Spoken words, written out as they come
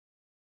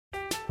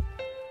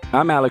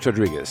I'm Alex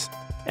Rodriguez.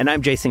 And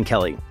I'm Jason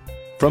Kelly.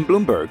 From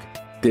Bloomberg,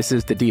 this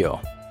is The Deal.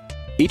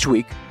 Each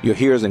week, you'll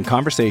hear us in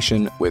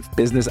conversation with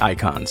business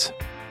icons.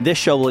 This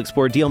show will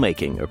explore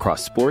deal-making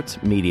across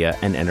sports, media,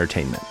 and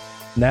entertainment.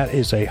 That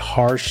is a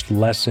harsh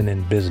lesson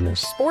in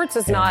business. Sports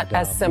is not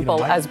as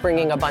simple as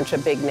bringing a bunch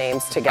of big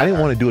names together. I didn't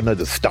want to do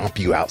another stomp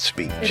you out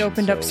speech. It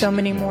opened up so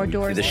many more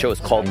doors. The show is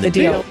called The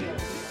Deal.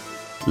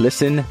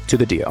 Listen to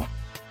The Deal.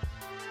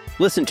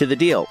 Listen to The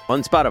Deal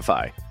on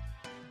Spotify.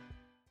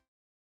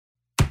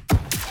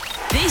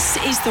 This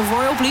is the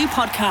Royal Blue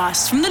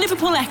Podcast from the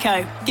Liverpool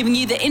Echo, giving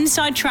you the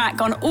inside track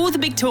on all the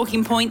big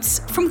talking points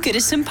from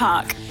Goodison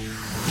Park.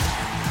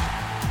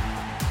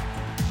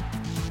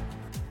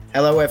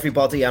 Hello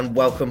everybody and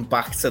welcome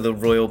back to the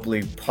Royal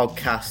Blue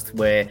Podcast,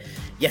 where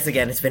yet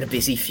again it's been a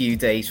busy few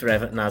days for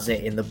Everton, has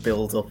it, in the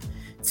build-up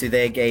to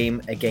their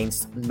game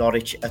against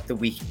Norwich at the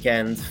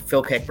weekend.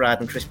 Phil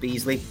Kirkbride and Chris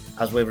Beasley,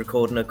 as we're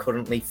recording, are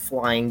currently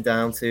flying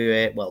down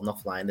to,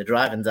 not flying, they're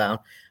driving down,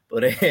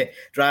 but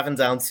driving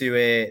down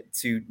to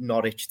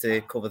Norwich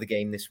to cover the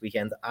game this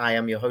weekend. I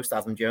am your host,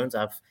 Adam Jones.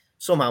 I've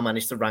somehow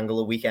managed to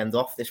wrangle a weekend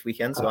off this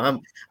weekend, so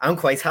I'm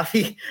quite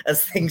happy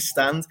as things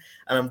stand.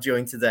 And I'm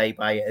joined today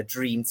by a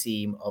dream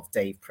team of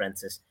Dave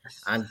Prentice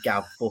and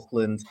Gav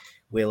Buckland.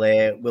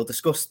 We'll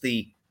discuss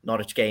the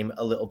Norwich game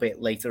a little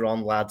bit later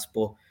on, lads.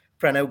 But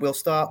Preno, we'll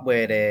start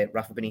where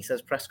Rafa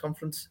Benitez press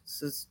conference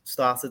has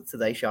started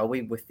today, shall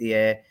we?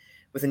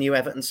 With a new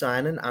Everton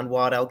signing,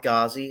 Anwar El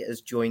Ghazi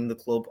has joined the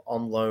club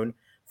on loan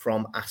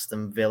from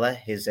Aston Villa.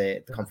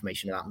 The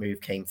confirmation of that move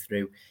came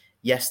through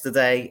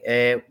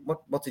yesterday.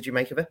 What did you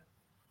make of it?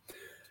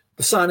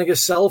 The signing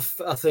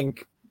itself, I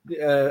think,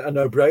 a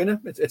no-brainer.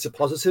 It's a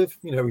positive.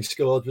 You know, he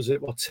scored,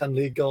 10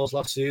 league goals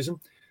last season?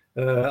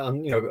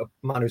 And, a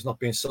man who's not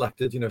being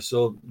selected,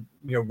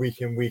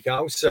 week in, week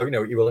out. So,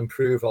 he will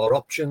improve our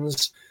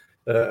options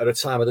at a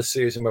time of the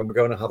season when we're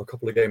going to have a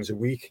couple of games a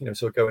week,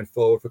 so going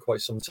forward for quite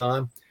some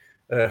time.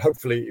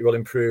 Hopefully, it will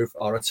improve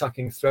our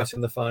attacking threat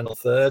in the final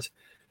third.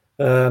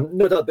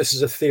 No doubt this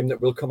is a theme that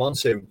we'll come on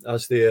to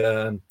as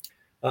the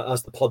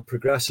pod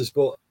progresses.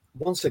 But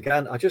once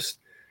again,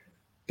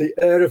 the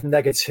air of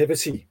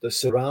negativity that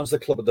surrounds the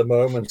club at the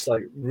moment,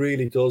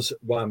 really does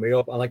wind me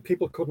up. And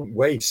people couldn't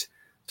wait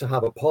to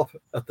have a pop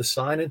at the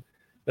signing.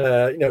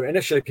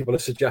 Initially people are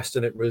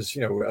suggesting it was,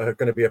 going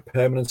to be a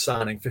permanent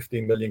signing,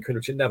 15 million quid,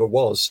 which it never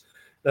was.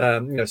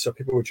 So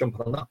people were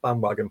jumping on that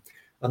bandwagon.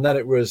 And then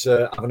it was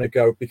having a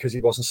go because he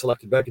wasn't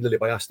selected regularly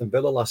by Aston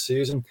Villa last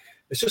season.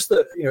 It's just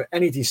that,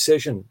 any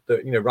decision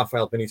that,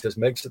 Rafael Benitez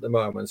makes at the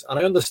moment, and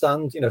I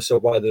understand,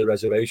 why the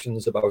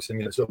reservations about him,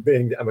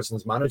 being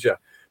Everton's manager,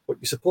 but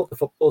you support the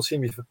football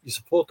team, you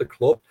support the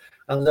club.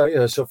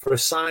 And, so for a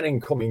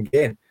signing coming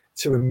in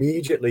to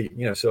immediately,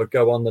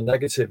 go on the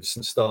negatives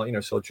and start,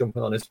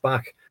 jumping on his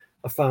back,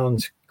 I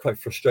found quite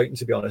frustrating,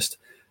 to be honest.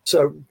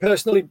 So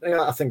personally,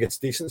 I think it's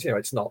decent.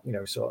 It's not,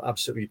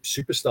 absolutely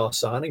superstar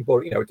signing,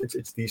 but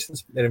it's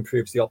decent. It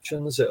improves the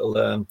options.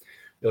 It'll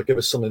give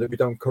us something that we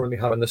don't currently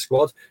have in the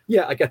squad.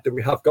 Yeah, I get that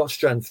we have got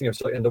strength,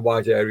 in the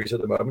wide areas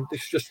at the moment.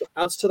 This just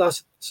adds to that.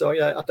 So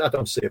yeah, I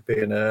don't see it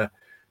being a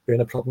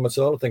problem at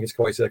all. I think it's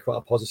quite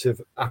a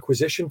positive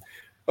acquisition.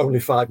 Only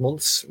 5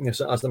 months,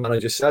 so as the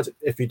manager said,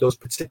 if he does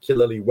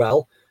particularly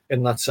well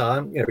in that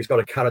time, he's got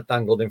a carrot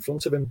dangled in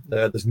front of him.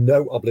 There's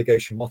no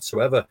obligation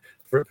whatsoever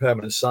for a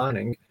permanent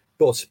signing.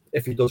 But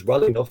if he does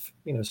well enough,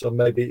 so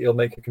maybe he'll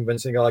make a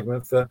convincing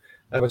argument for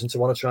Everton to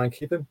want to try and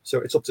keep him. So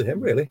it's up to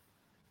him, really.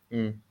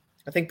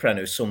 I think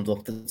Preno summed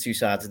up the two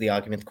sides of the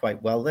argument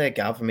quite well there,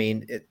 Gav. I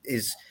mean, it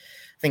is,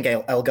 I think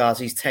El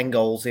Ghazi's 10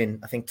 goals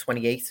in,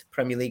 28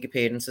 Premier League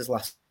appearances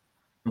last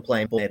time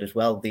playing there as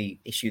well. The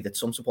issue that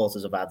some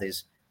supporters have had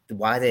is the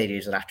wide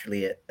areas are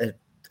actually a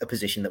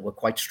position that we're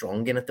quite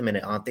strong in at the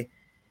minute, aren't they?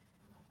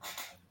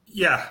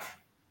 Yeah,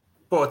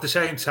 but at the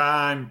same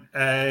time,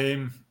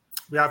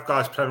 we have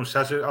guys, Preno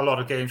says, a lot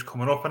of games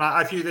coming up, and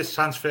I view this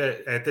transfer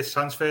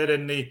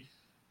in the.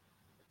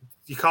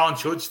 You can't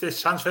judge this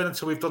transfer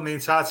until we've done the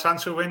entire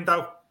transfer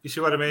window. You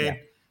see what I mean? Yeah.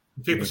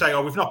 People say,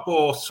 "Oh, we've not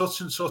bought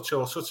such and such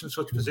or such and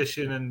such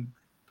position," and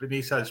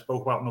Benitez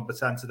spoke about number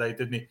 10 today,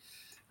 didn't he?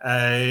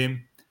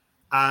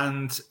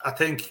 And I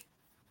think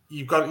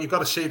you've got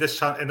to see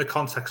this in the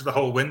context of the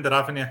whole window,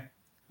 haven't you?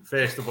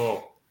 First of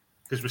all,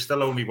 because we're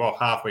still only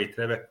halfway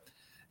through it,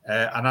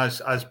 and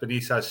as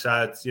Benitez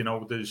said,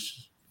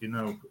 there's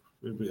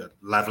we're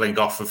leveling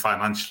off for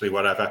financially,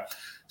 whatever.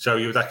 So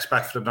you would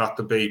expect for them not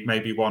to be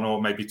maybe one or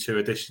maybe two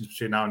additions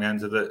between now and the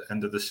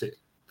end of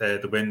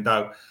the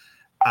window.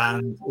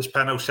 And as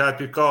Preno said,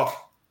 we've got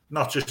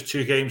not just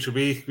 2 games a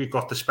week. We've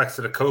got the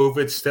spectre of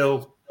COVID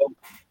still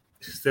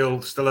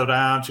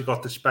around. You've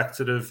got the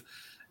spectre of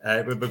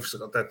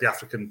the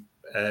African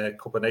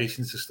Cup of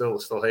Nations is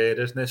still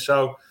here, isn't it?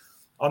 So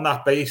on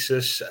that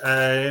basis,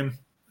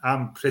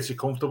 I'm pretty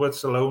comfortable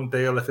with the loan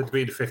deal. If it'd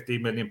been a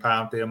 £15 million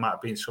deal, it might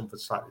have been something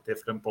slightly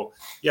different. But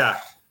yeah,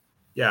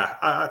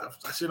 I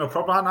see no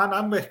problem.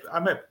 I'm with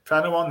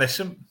Preno on this.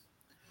 I'm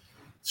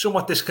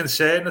somewhat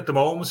disconcerted at the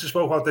moment. I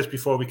spoke about this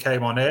before we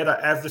came on air,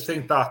 that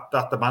everything that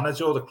the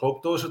manager or the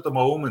club does at the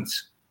moment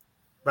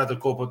whether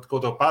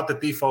good or bad, the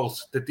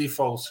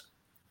default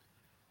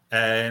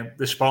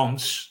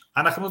response,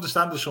 and I can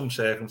understand in some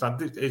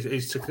circumstances,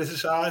 is to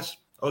criticise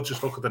or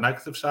just look at the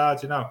negative side.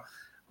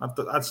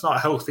 That's not a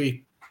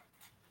healthy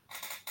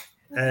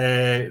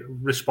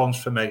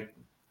response for me.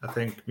 I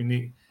think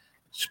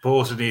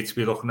supporters need to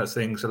be looking at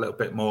things a little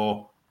bit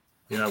more,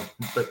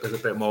 with a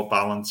bit more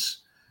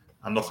balance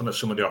and looking at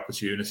some of the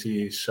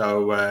opportunities.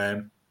 So,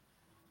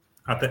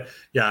 I think,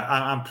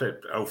 I'm pretty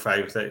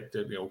okay with it.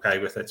 To be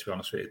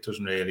honest with you, it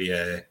doesn't really,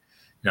 it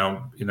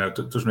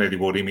doesn't really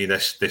worry me,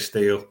 this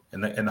deal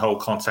in the whole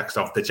context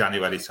of the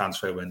January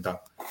transfer window.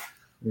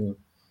 Mm.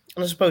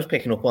 And I suppose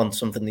picking up on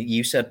something that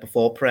you said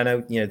before,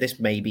 Preno, this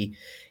maybe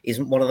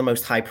isn't one of the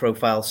most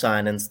high-profile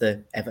signings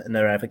that Everton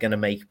are ever going to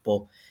make,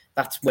 but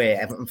that's where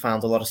Everton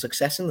found a lot of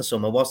success in the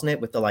summer, wasn't it?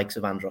 With the likes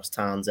of Andros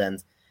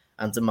Townsend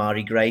and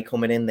Demarai Gray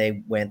coming in,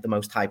 they weren't the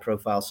most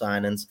high-profile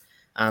signings.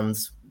 And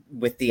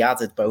with the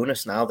added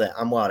bonus now that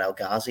Anwar El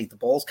Ghazi, the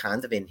ball's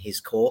kind of in his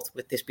court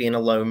with this being a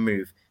loan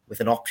move with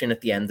an option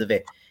at the end of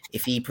it.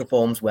 If he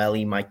performs well,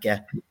 he might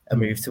get a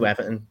move to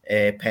Everton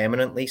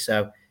permanently.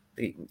 So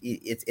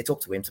it's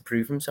up to him to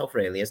prove himself,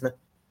 really, isn't it?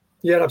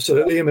 Yeah,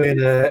 absolutely. I mean,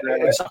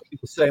 exactly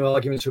the same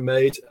arguments were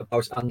made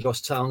about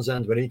Andros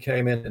Townsend when he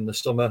came in the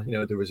summer.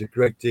 There was a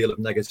great deal of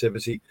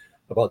negativity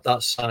about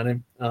that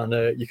signing,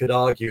 and you could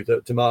argue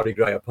that Demarai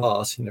Gray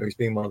apart, he's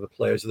been one of the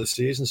players of the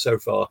season so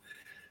far.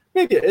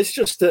 Maybe it's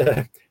just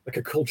like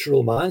a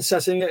cultural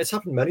mindset. It's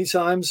happened many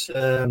times.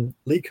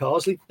 Lee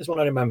Carsley is one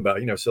I remember.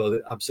 So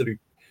the absolute,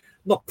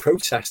 not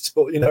protests,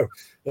 but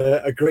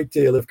a great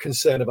deal of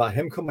concern about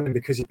him coming in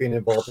because he'd been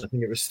involved in, I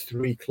think it was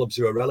 3 clubs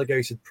who were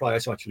relegated prior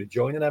to actually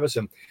joining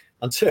Everton,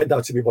 and turned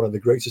out to be one of the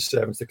greatest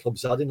servants the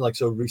club's had in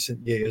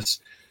recent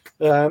years.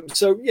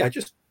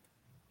 Just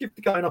give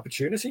the guy an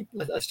opportunity.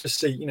 Let's just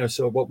see,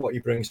 so what he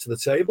brings to the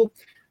table.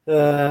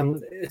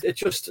 It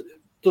just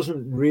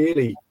doesn't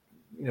really,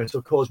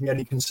 cause me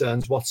any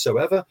concerns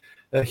whatsoever.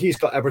 He's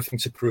got everything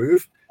to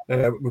prove.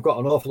 We've got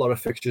an awful lot of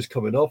fixtures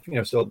coming up.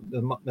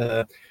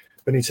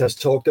 Benitez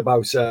talked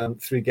about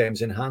 3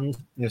 games in hand,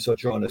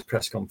 during his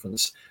press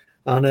conference.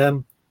 And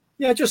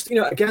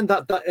again,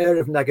 that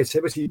area of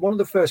negativity, one of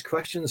the first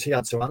questions he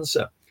had to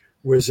answer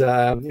was,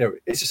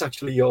 is this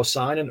actually your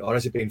signing or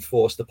has it been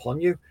forced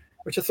upon you?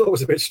 Which I thought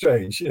was a bit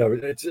strange.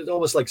 It's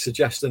almost like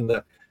suggesting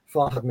that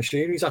Farhad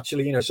Machinery is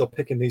actually,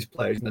 picking these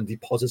players and then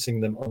depositing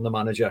them on the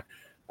manager.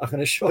 I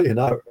can assure you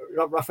now,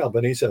 Rafael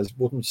Benitez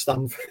wouldn't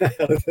stand for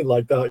anything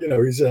like that.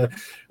 He's.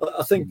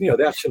 I think they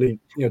actually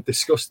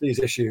discussed these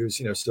issues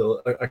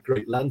at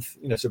great length.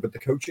 So with the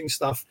coaching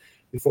staff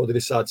before they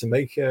decide to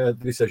make the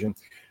decision.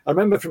 I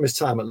remember from his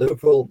time at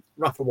Liverpool,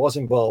 Rafa was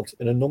involved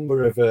in a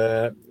number of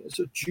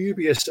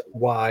dubious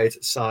wide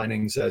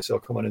signings.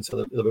 Coming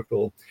into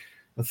Liverpool.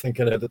 I'm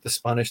thinking that the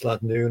Spanish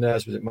lad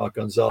Nunes, was it Marc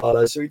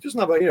Gonzalez? So he doesn't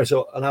have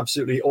an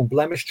absolutely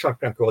unblemished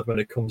track record when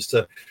it comes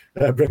to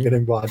bringing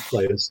in wide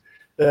players.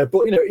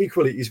 But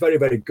equally, he's very,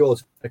 very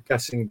good at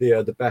getting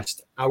the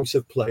best out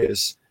of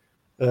players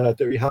that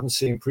we haven't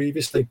seen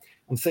previously.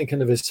 I'm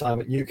thinking of his time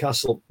at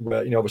Newcastle,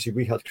 where obviously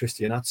we had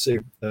Christian Atsu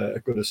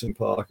at Goodison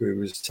Park,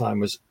 whose time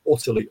was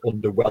utterly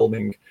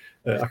underwhelming.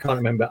 I can't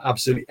remember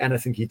absolutely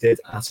anything he did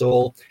at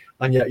all.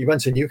 And yet he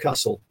went to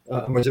Newcastle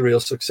and was a real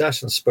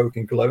success and spoke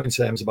in glowing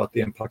terms about the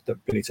impact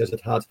that Benitez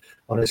had had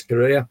on his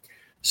career.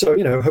 So,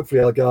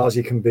 hopefully El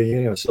Ghazi can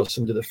be,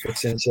 somebody that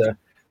fits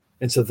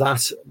into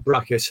that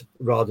bracket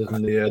rather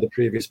than the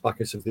previous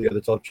brackets of the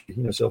other dodgy,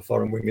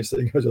 foreign wingers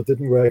that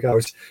didn't work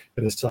out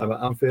in his time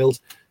at Anfield.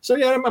 So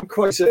yeah, I'm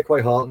quite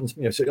heartened.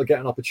 So he'll get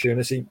an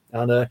opportunity.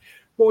 And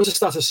what was the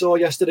stat I saw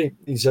yesterday?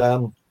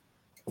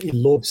 He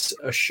loves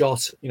a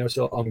shot,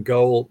 on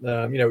goal.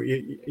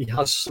 He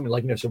has something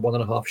like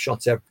 1.5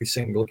 shots every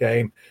single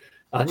game.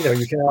 And,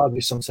 you can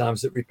argue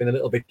sometimes that we've been a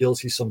little bit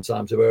guilty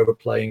sometimes of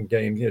overplaying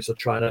games,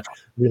 trying to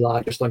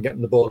rely just on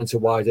getting the ball into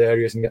wide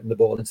areas and getting the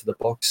ball into the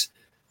box.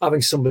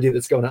 Having somebody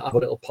that's going to have a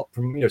little pop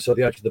from, the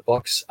edge of the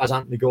box, as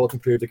Anthony Gordon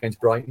proved against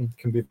Brighton,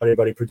 can be very,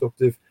 very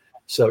productive.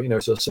 So,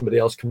 so somebody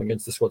else coming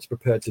into the squad's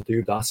prepared to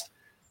do that,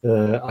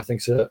 I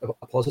think is a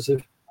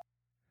positive.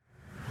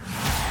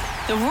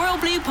 The Royal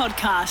Blue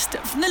Podcast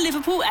from the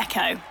Liverpool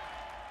Echo.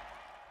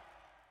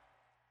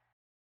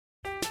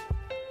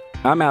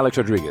 I'm Alex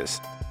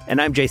Rodriguez.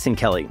 And I'm Jason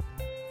Kelly.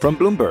 From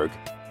Bloomberg,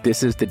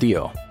 this is The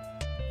Deal.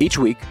 Each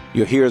week,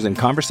 you'll hear us in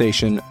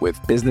conversation with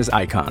business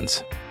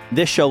icons.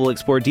 This show will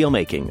explore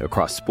deal-making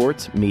across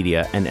sports,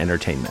 media, and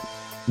entertainment.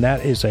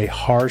 That is a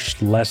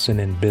harsh lesson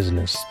in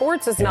business.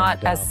 Sports is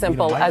not as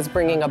simple as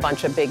bringing a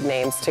bunch of big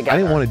names together. I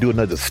didn't want to do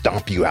another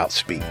stomp you out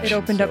speech. It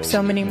opened up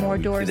so many more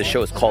doors. The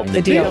show is called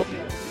The Deal.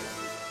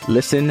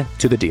 Listen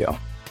to The Deal.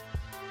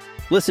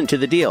 Listen to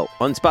The Deal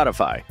on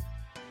Spotify.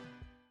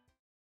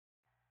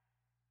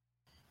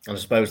 And I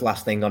suppose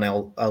last thing on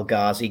El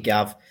Ghazi,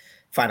 Gav,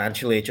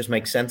 financially it just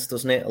makes sense,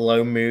 doesn't it? A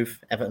loan move.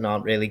 Everton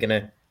aren't really going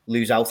to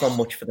lose out on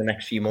much for the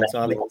next few months,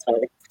 are they?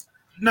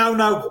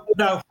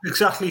 No,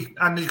 exactly.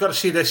 And you've got to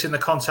see this in the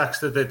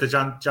context of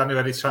the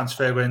January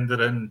transfer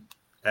window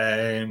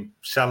and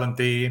selling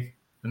Dean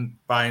and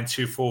buying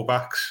 2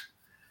 fullbacks.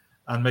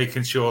 and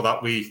making sure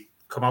that we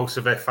come out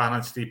of it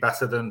financially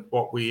better than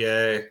what we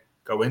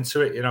go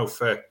into it,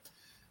 for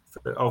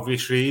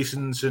obvious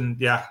reasons. And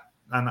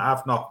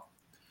I've not.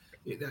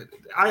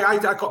 I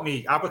got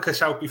me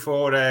abacus out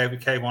before we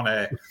came on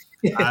air,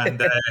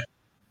 and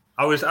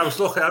I was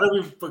looking. I know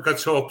we've got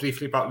to talk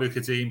briefly about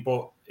Lucas Digne,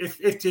 but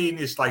if Digne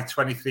is like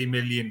 23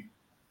 million,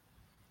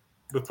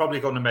 we're probably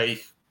going to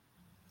make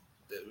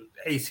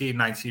 18,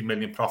 19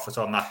 million profit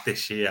on that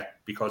this year,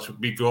 because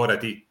we've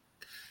already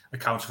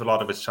accounted for a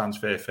lot of his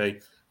transfer fee.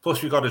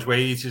 Plus, we've got his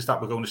wages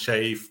that we're going to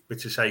save,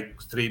 which is say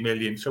 3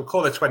 million. So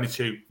call it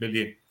 22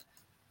 million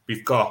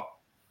we've got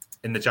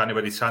in the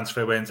January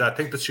transfer window. I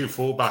think the two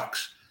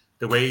fullbacks,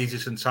 the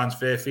wages and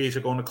transfer fees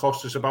are going to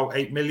cost us about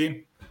 8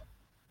 million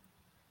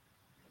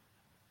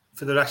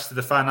for the rest of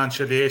the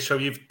financial year. So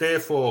you've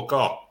therefore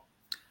got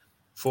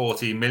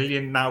 14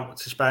 million now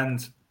to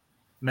spend,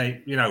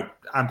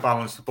 and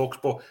balance the books.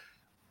 But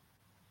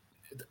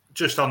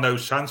just on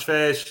those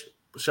transfers,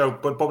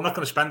 but we're not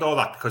going to spend all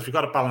that, because we've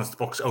got to balance the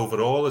books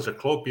overall as a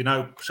club,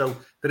 So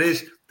there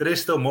is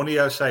still money,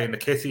 I say, in the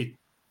kitty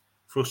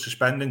for us to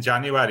spend in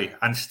January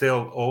and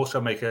still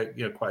also make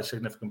quite a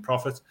significant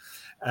profit.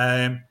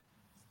 He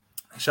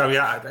was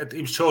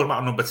talking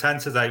about number 10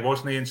 today,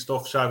 wasn't he, and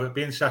stuff. So it'd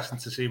be interesting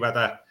to see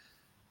whether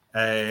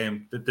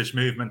there's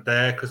movement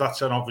there, because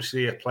that's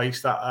obviously a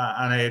place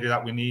an area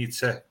that we need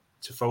to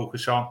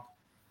focus on.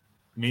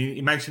 I mean,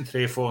 he mentioned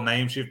 3 or 4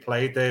 names you've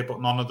played there,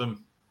 but none of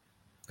them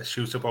are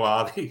suitable,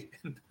 are they?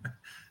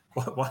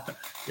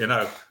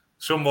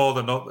 Some more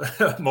than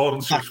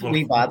suitable.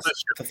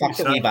 The fact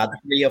that we've had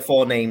 3 or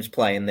 4 names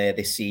playing there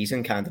this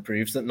season kind of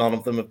proves that none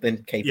of them have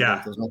been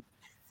capable, doesn't it?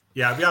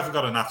 Yeah, we haven't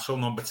got a natural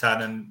number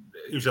 10, and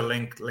who's a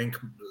link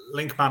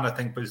man, I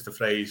think was the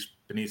phrase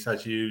Benitez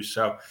has used.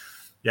 So,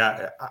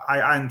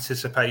 I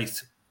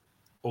anticipate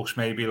us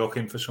maybe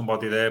looking for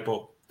somebody there,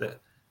 but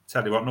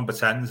tell you what, number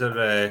 10s are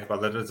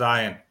they're a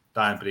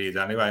dying breed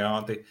anyway,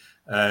 aren't they?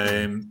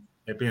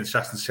 It'd be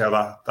interesting to see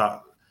how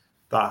that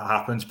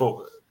happens.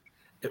 But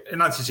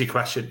in answer to your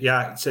question,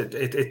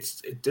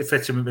 it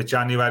fits in with the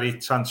January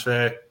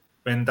transfer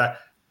window,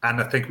 and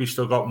I think we've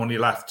still got money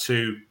left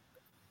to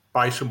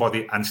buy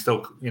somebody and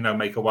still,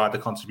 make a wider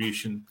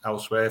contribution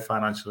elsewhere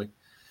financially.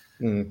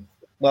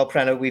 Well,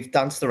 Preno, we've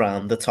danced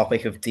around the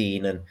topic of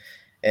Digne, and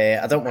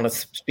I don't want to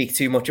speak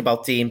too much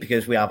about Digne,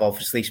 because we have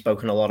obviously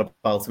spoken a lot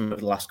about him over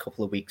the last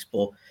couple of weeks.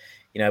 But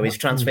his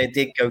transfer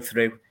did go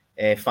through.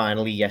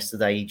 Finally,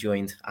 yesterday, he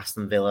joined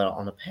Aston Villa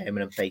on a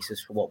permanent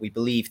basis for what we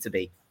believe to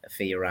be a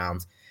fee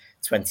around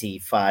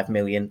 25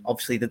 million.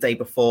 Obviously, the day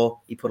before,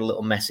 he put a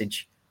little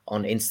message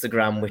on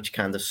Instagram, which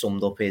kind of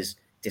summed up his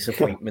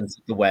disappointment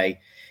the way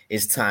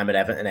his time at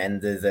Everton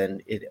ended,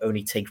 and it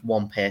only takes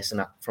one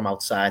person from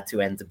outside to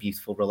end a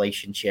beautiful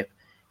relationship,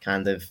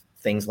 kind of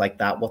things like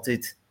that. What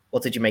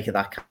did you make of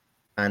that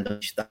kind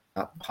of that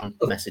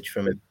message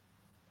from him?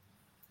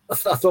 I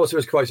thought it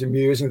was quite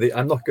amusing that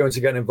I'm not going to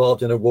get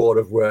involved in a war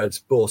of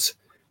words, but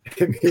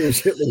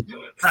immediately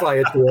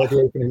fired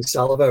the opening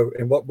salvo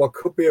in what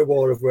could be a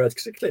war of words,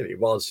 because it clearly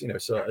was,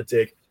 sort of a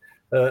dig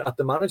at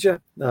the manager.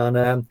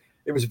 And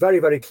it was very,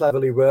 very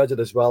cleverly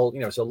worded as well,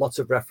 so lots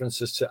of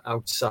references to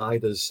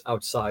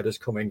outsiders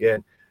coming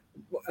in.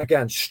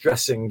 Again,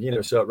 stressing,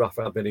 sort of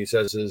Rafael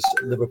Benitez's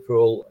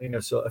Liverpool,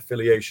 sort of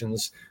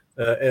affiliations,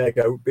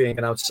 ergo being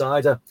an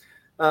outsider.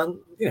 And,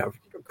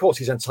 of course,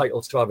 he's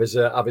entitled to have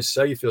his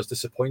say. He feels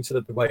disappointed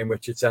at the way in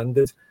which it's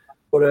ended.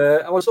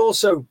 But I was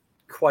also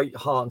quite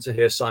heartened to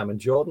hear Simon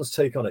Jordan's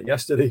take on it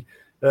yesterday,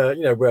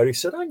 where he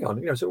said, hang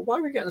on, so why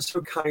are we getting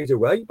so carried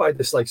away by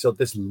this,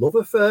 this love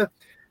affair?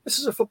 This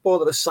is a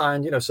footballer that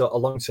signed, sort of a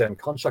long-term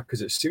contract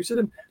because it suited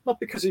him, not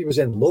because he was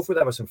in love with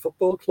Everton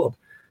Football Club.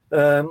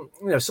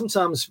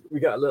 Sometimes we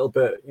get a little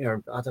bit,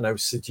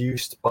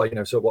 seduced by,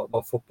 sort of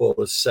what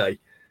footballers say.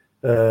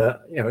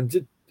 And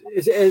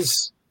it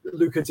is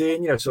Lucas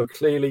Digne, so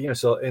clearly,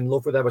 so in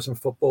love with Everton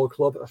Football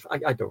Club.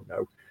 I don't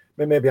know.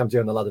 Maybe I'm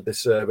doing the lad a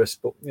disservice,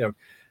 but,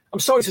 I'm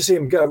sorry to see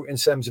him go in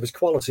terms of his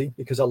quality,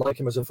 because I like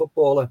him as a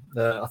footballer.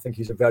 I think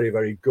he's a very,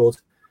 very good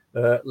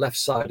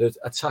left-sided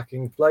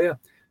attacking player.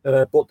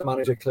 But the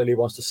manager clearly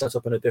wants to set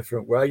up in a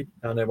different way,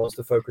 and he wants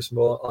to focus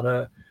more on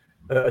a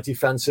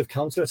defensive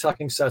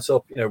counter-attacking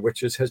setup,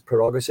 which is his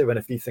prerogative. And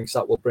if he thinks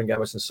that will bring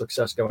Everton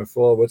success going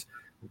forward,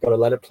 we've got to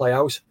let it play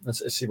out and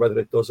see whether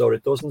it does or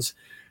it doesn't.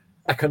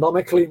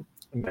 Economically,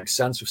 it makes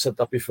sense. We've said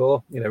that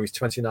before. He's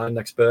 29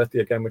 next birthday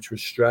again, which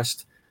was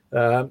stressed.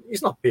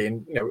 He's not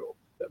being,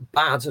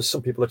 bad, as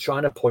some people are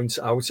trying to point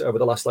out over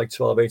the last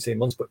 12, 18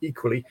 months, but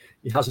equally,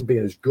 he hasn't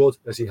been as good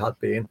as he had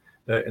been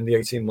in the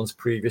 18 months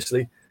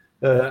previously.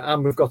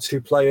 And we've got 2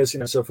 players,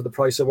 so for the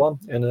price of one,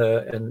 in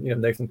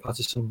Nathan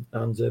Patterson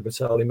and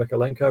Vitaly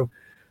Mykolenko.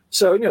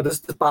 So,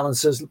 there's the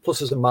balances,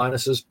 pluses and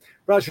minuses.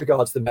 But as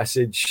regards the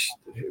message,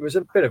 it was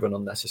a bit of an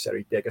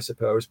unnecessary dig, I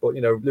suppose. But,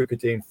 Lucas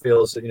Digne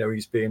feels that,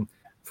 he's been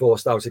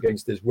forced out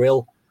against his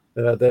will.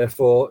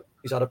 Therefore,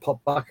 he's had a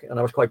pop back. And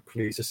I was quite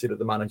pleased to see that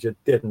the manager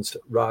didn't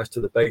rise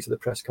to the bait of the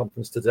press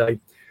conference today.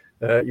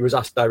 He was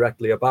asked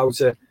directly about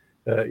it.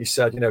 he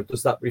said,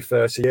 does that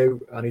refer to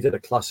you? And he did a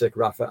classic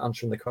Rafa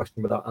answering the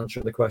question without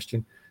answering the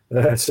question.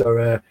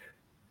 So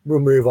we'll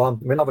move on.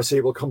 I mean, obviously,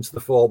 it will come to the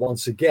fore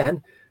once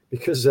again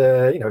because,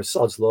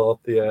 sod's law,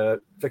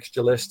 the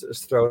fixture list has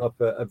thrown up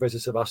a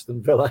visit of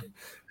Aston Villa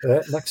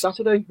next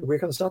Saturday, a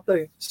week on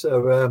Saturday.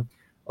 So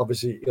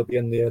obviously, he'll be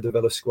in the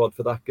Villa squad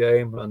for that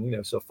game.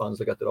 And, so fans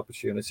will get that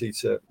opportunity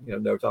to,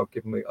 no doubt,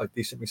 give him a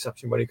decent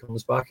reception when he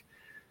comes back.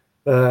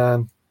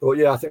 But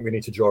yeah, I think we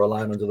need to draw a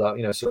line under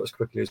that, so as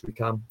quickly as we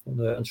can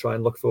and try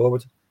and look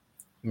forward.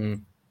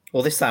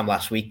 Well, this time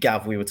last week,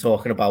 Gav, we were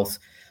talking about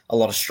a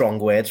lot of strong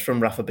words from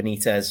Rafa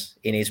Benitez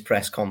in his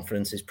press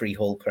conference, his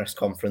pre-Hull press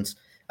conference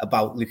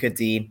about Lucas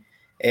Digne.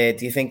 Do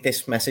you think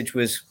this message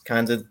was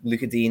kind of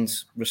Lucas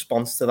Digne's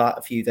response to that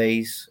a few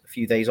days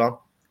on?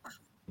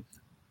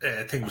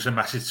 I think it was a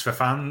message for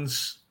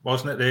fans,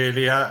 wasn't it,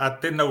 really? I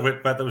didn't know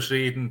whether I was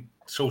reading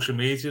social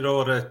media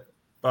or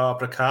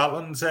Barbara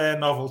Cartland's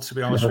novel, to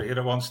be honest with you,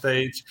 at one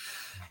stage.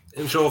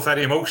 It was all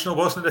very emotional,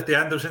 wasn't it? At the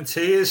end, I was in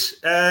tears.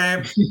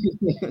 Yeah,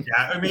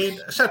 I mean,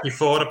 I said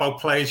before about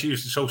players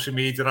using social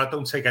media. I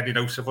don't take any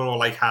notice of all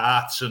like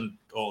hearts and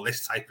all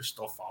this type of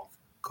stuff. Oh,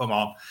 come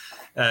on.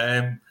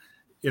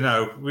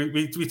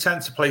 We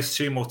tend to place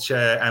too much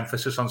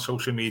emphasis on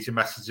social media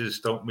messages,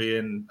 don't we?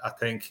 And I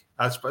think,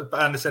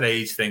 and it's an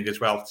age thing as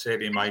well,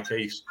 certainly in my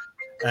case.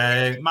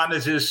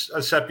 Managers,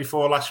 as I said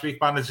before last week,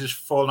 managers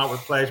fallen out with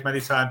players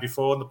many times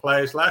before and the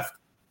players left.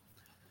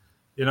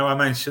 I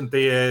mentioned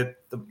the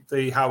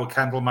Howard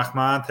Kendall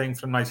McMahon thing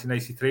from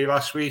 1983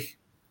 last week.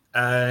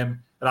 It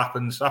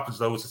happens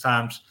loads of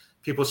times.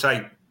 People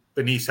say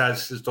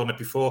Benitez has done it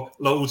before.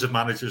 Loads of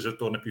managers have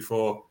done it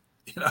before.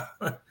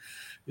 Not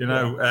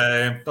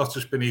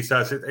just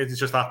Benitez. It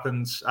just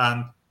happens,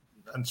 and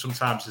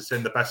sometimes it's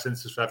in the best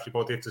interest for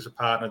everybody if there's a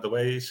partner the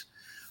ways.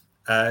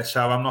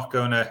 So I'm not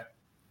going to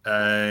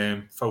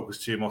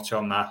focus too much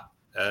on that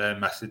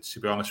message,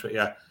 to be honest with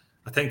you.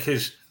 I think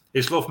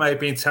his love may have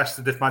been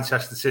tested if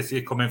Manchester City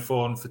had come in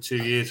form for 2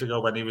 years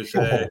ago when he was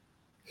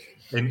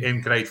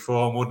in great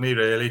form, wouldn't he,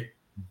 really?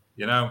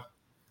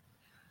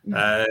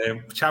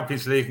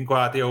 Champions League and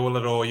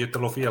Guardiola, or you're the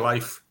love of your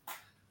life,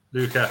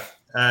 Luca.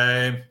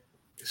 We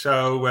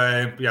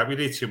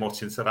read too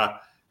much into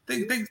that.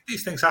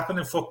 These things happen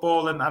in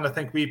football, and I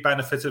think we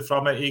benefited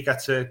from it. He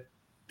gets a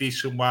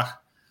decent whack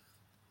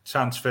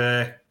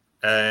transfer,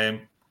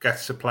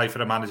 gets to play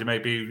for a manager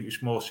maybe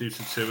who's more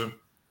suited to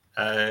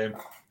him.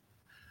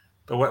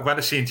 But when I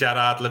seen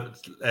Gerrard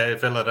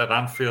Villa at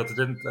Anfield, it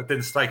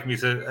didn't strike me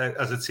as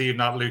a team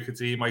that Lucas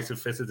Digne might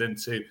have fitted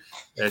into.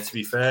 To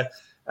be fair,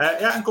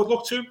 and good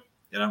luck to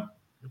him.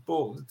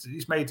 But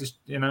he's made his,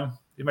 he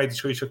made his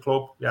choice of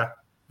club. Yeah,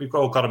 we've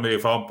all got to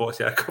move on. But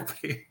yeah, it could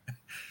be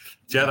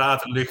Gerrard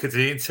and Lucas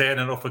Digne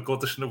turning up at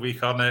Goodison a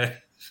week on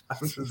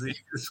Saturday.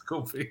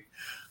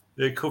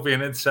 It could be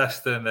an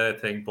interesting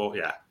thing. But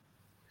yeah,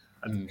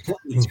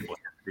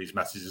 these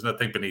messages. And I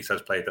think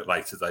Benitez played it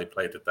right today,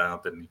 played it down,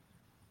 didn't he?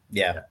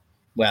 Yeah.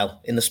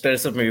 Well, in the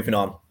spirit of moving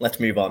on, let's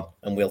move on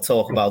and we'll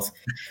talk about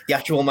the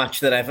actual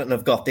match that Everton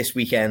have got this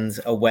weekend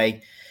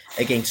away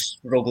against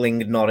struggling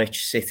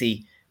Norwich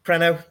City.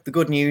 Preno, the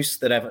good news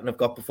that Everton have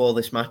got before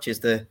this match is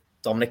that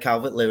Dominic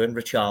Calvert-Lewin,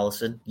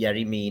 Richarlison,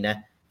 Yerry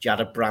Mina,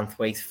 Jarrad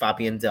Branthwaite,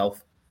 Fabian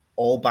Delph,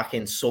 all back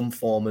in some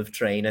form of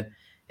training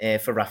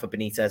for Rafa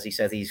Benitez. He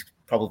said he's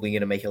probably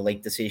going to make a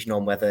late decision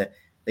on whether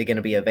they're going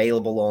to be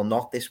available or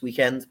not this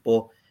weekend,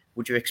 but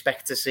would you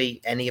expect to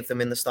see any of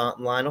them in the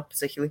starting lineup,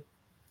 particularly?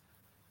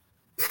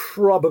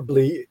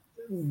 Probably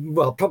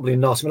not. I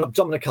mean,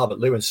 Dominic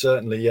Calvert-Lewin,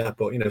 certainly, yeah.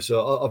 But,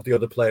 so of the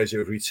other players who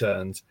have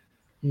returned,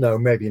 no,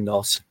 maybe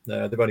not.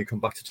 They've only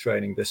come back to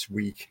training this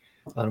week.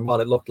 And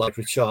while it looked like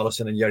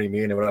Richarlison and Yerry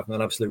Mina were having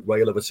an absolute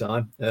whale of a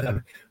time,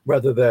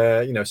 whether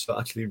they're,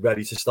 actually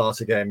ready to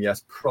start a game,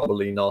 yes,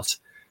 probably not.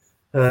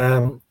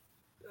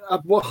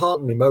 What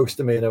heartened me most,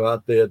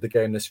 about the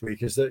game this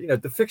week is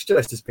that, the fixture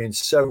list has been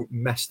so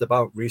messed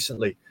about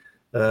recently.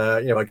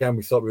 Again,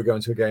 we thought we were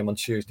going to a game on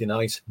Tuesday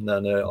night, and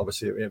then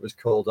obviously it was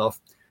called off.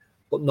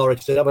 But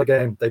Norwich did have a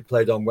game. They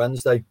played on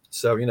Wednesday.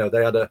 So,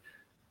 they had a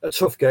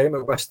tough game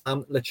at West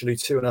Ham, literally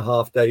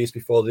 2.5 days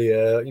before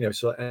the,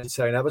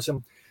 entertain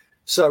Everton.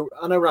 So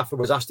I know Rafa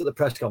was asked at the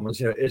press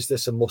conference, is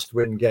this a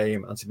must-win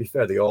game? And to be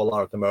fair, they all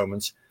are at the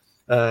moment.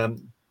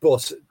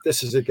 But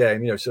this is a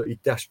game, so he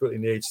desperately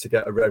needs to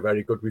get a very,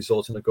 very good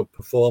result and a good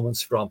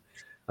performance from.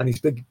 And he's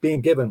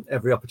being given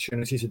every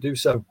opportunity to do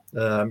so.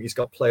 He's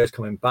got players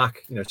coming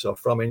back, so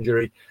from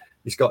injury.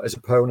 He's got his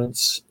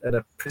opponents in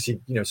a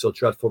pretty,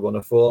 dreadful run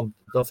of form.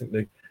 I don't think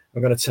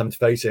I'm going to tempt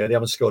fate here. They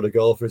haven't scored a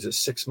goal for, is it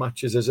 6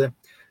 matches, is it?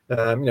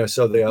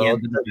 So they are. Yeah,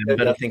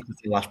 I think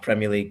it's the last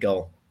Premier League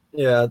goal.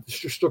 Yeah,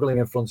 struggling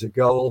in front of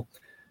goal.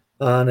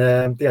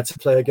 And they had to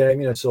play a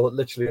game, so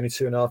literally only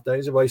 2.5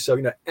 days away.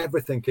 So,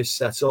 everything is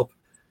set up,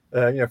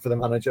 for the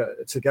manager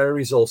to get a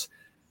result.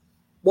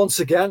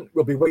 Once again,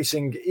 we'll be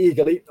waiting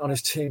eagerly on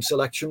his team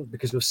selection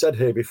because we've said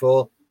here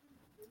before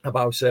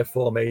about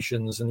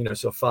formations and,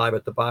 5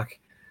 at the back.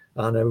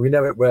 And we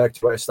know it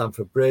worked at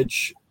Stamford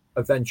Bridge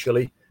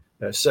eventually.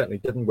 Certainly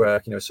didn't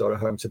work, sort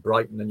of home to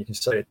Brighton, and you can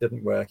say it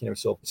didn't work,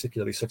 so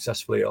particularly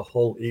successfully at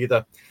Hull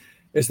either.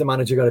 Is the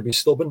manager going to be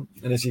stubborn,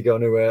 and is he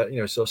going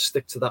to, sort of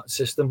stick to that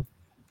system?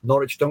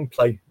 Norwich don't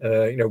play,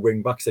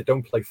 wing backs. They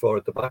don't play four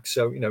at the back.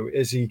 So,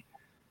 is he,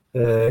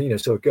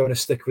 sort of going to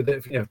stick with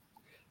it?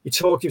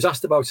 He was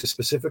asked about it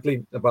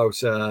specifically about,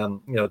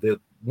 the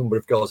number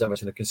of goals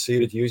Everton have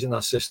conceded using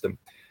that system.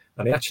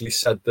 And he actually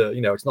said that,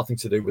 it's nothing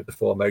to do with the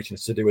formation.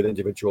 It's to do with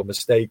individual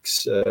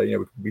mistakes.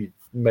 We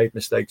made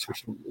mistakes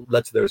which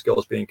led to those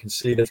goals being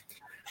conceded,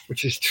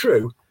 which is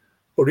true.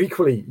 But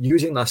equally,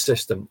 using that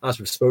system, as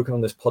we've spoken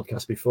on this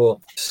podcast before,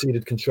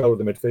 ceded control of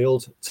the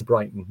midfield to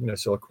Brighton,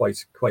 so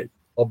quite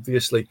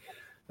obviously.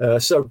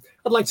 So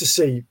I'd like to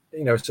see,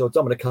 so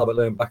Dominic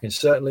Calvert-Lewin back in,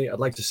 certainly. I'd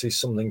like to see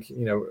something,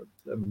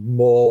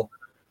 more,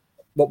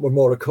 what we're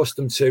more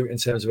accustomed to in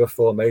terms of a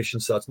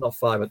formation. So it's not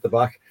five at the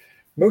back.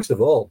 Most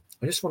of all,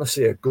 I just want to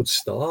see a good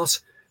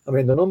start. I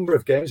mean, the number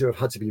of games where we've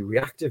had to be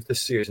reactive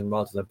this season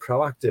rather than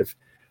proactive.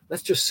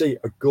 Let's just see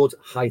a good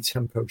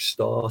high-tempo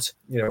start,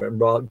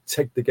 and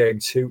take the game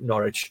to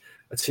Norwich,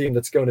 a team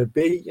that's going to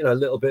be, a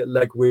little bit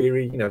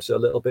leg-weary, so a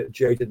little bit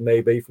jaded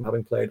maybe from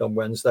having played on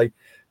Wednesday.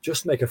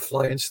 Just make a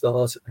flying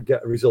start and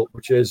get a result,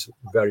 which is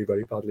very,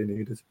 very badly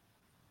needed.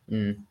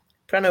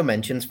 Preno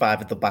mentions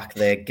five at the back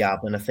there,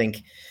 Gab, and I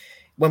think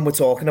when we're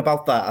talking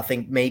about that, I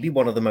think maybe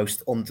one of the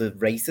most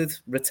underrated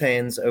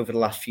returns over the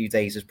last few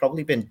days has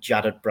probably been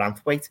Jarrad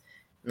Branthwaite.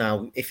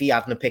 Now, if he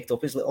hadn't picked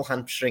up his little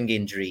hamstring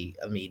injury,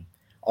 I mean,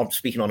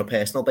 speaking on a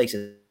personal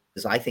basis,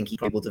 I think he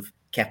probably would have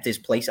kept his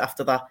place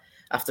after that,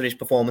 after his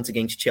performance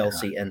against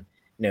Chelsea. And,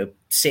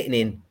 sitting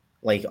in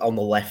like on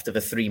the left of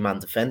a three-man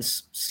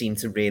defence seemed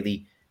to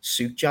really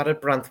suit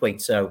Jarrad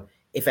Branthwaite. So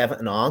if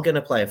Everton are going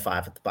to play a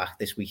five at the back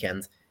this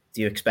weekend,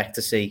 do you expect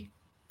to see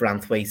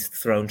Branthwaite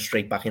thrown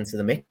straight back into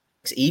the mix?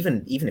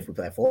 Even if we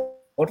play a four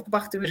at the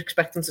back, do we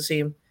expect them to see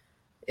him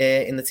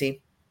in the team?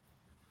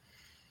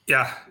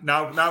 Yeah,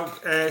 now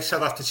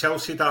said after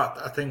Chelsea that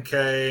I think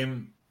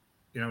you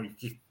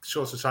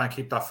sort of try and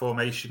keep that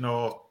formation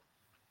or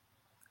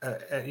for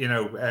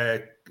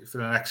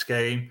the next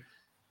game.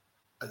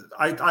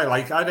 I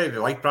really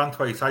like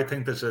Branthwaite. I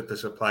think there's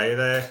a player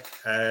there,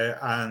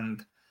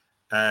 and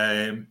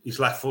he's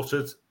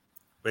left-footed,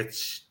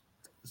 which,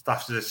 as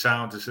daft as it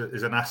sounds,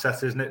 is an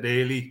asset, isn't it?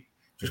 Really.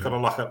 Just got a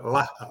lack of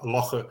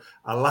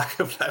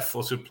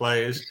left-footed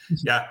players.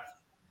 Yeah,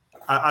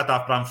 I'd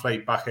have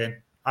Branthwaite back in.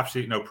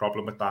 Absolutely no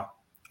problem with that.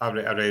 I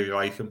really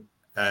like him.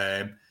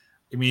 I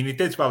mean, he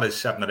did well his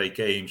 7 or 8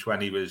 games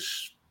when he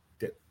was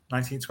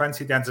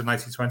 1920, the end of the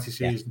 1920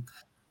 season.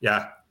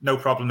 Yeah, no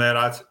problem there,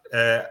 Ad.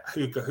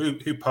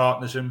 Who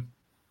partners him?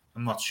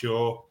 I'm not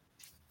sure.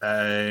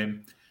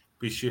 We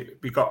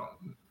got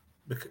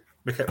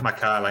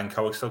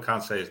Mykolenko. I still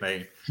can't say his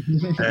name.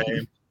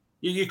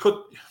 You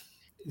could.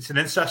 It's an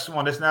interesting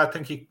one, isn't it? I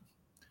think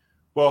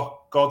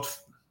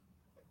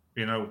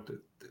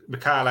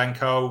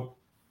Mykolenko,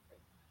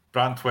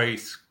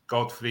 Branthwaite,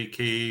 Godfrey,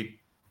 Keane,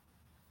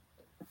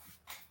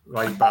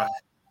 right back,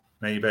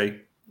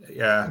 maybe.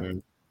 Yeah.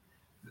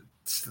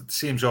 It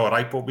seems all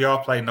right, but we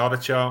are playing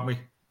Norwich, aren't we?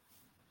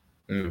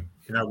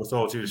 With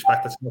all due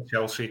respect, that's not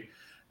Chelsea.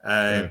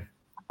 I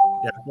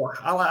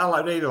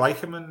really like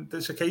him, and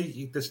there's an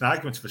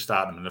argument for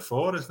starting him in the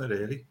 4, isn't it,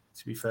 really,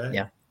 to be fair?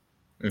 Yeah.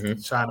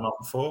 Sign him up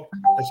in 4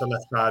 as a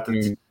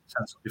left-handed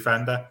central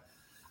defender.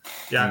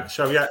 Yeah,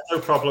 so no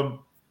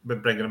problem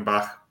with bringing him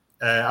back.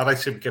 I'd like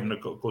to give him a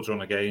good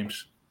run of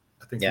games.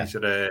 I think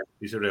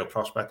he's a real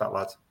prospect, that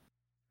lad.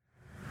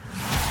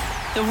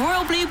 The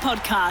Royal Blue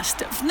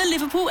Podcast from the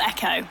Liverpool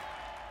Echo.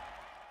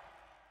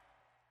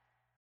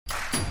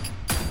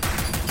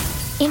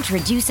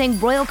 Introducing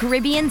Royal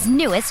Caribbean's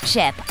newest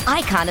ship,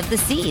 Icon of the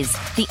Seas,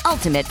 the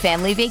ultimate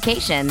family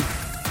vacation.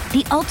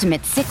 The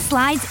ultimate 6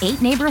 slides,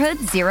 8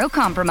 neighborhoods, 0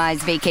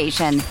 compromise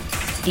vacation.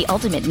 The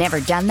ultimate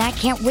never done that,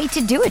 can't wait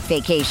to do it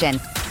vacation.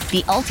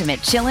 The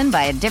ultimate chillin'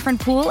 by a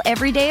different pool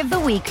every day of the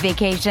week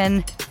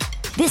vacation.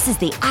 This is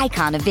the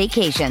Icon of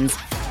vacations.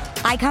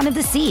 Icon of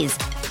the Seas,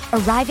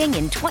 arriving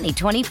in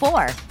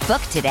 2024.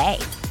 Book today.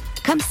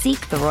 Come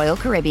seek the Royal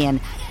Caribbean.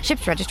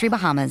 Ships Registry,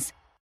 Bahamas.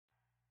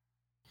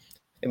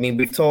 I mean,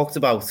 we've talked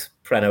about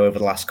Preno over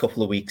the last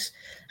couple of weeks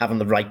having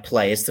the right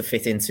players to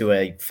fit into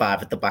a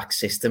 5 at the back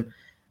system.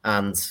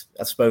 And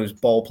I suppose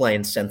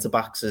ball-playing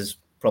centre-backs has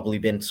probably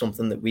been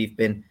something that we've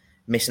been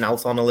missing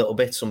out on a little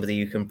bit. Somebody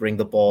who can bring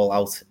the ball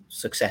out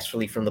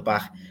successfully from the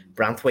back.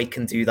 Branthwaite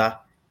can do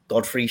that.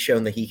 Godfrey's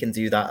shown that he can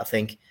do that, I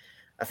think.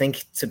 I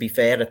think, to be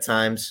fair, at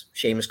times,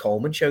 Seamus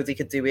Coleman showed he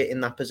could do it in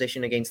that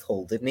position against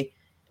Hull, didn't he?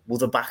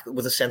 With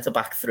a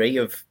centre-back 3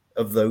 of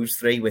those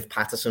 3, with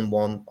Patterson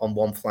on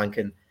one flank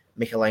and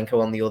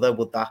Mykolenko on the other,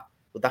 would that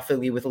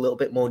fill you with a little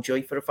bit more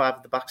joy for a 5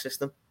 at the back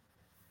system?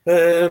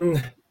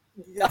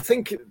 I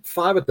think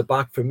 5 at the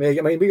back for me.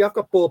 I mean, we have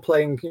got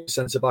ball-playing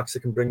centre-backs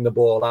that can bring the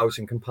ball out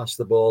and can pass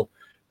the ball.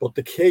 But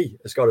the key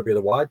has got to be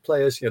the wide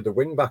players. The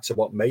wing-backs are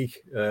what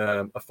make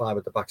a 5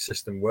 at the back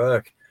system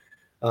work.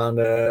 And,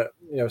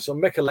 so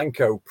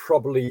Mykolenko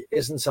probably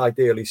isn't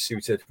ideally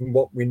suited from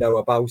what we know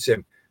about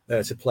him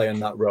to play in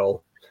that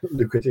role.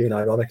 Luca Dean,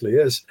 ironically,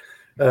 is.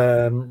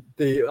 On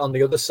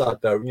the other side,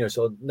 though,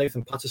 so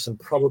Nathan Patterson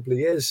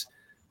probably is,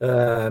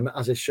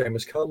 as is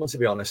Seamus Coleman, to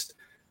be honest.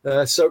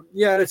 So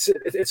yeah,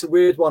 it's a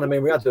weird one. I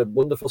mean, we had a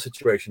wonderful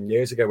situation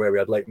years ago where we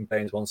had Leighton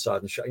Baines one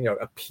side and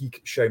a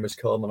peak Seamus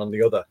Coleman on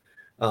the other,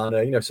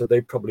 and so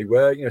they probably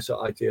were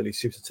so ideally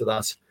suited to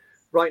that.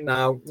 Right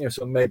now,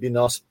 so maybe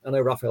not. I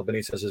know Rafael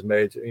Benitez has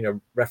made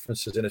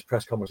references in his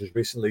press conferences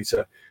recently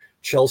to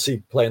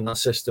Chelsea playing that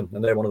system,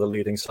 and they're one of the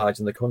leading sides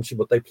in the country,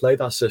 but they play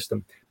that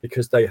system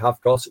because they have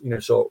got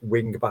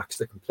wing backs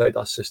that can play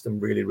that system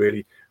really,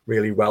 really,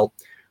 really well.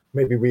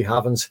 Maybe we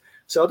haven't.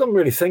 So I don't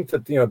really think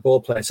that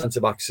ball playing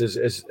centre backs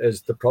is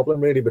the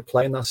problem really with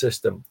playing that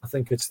system. I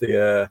think it's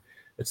the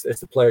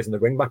players in the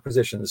wing back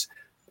positions.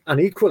 And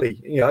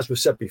equally, as we've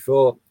said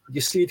before,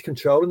 you cede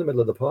control in the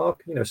middle of the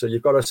park. So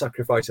you've got to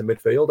sacrifice a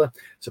midfielder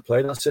to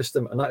play that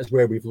system, and that is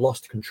where we've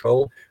lost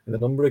control in a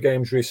number of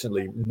games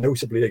recently,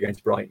 notably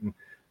against Brighton.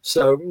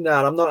 So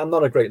no, I'm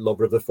not a great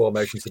lover of the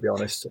formation, to be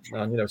honest.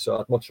 And so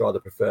I'd much rather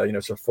prefer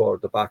so 4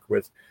 at the back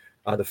with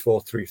either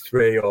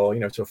 4-3-3 or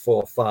so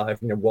 4-5.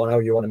 One how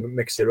you want to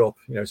mix it up.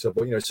 So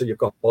you've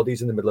got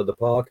bodies in the middle of the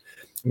park.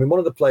 I mean, one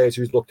of the players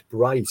who's looked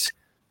bright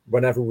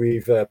whenever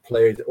we've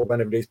played or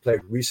whenever he's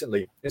played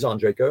recently is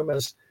Andre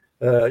Gomez.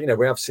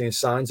 We have seen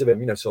signs of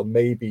him, so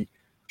maybe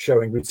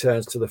showing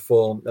returns to the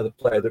form of the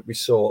player that we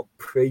saw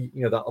pre,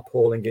 that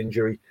appalling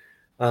injury.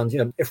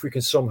 And, if we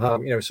can somehow,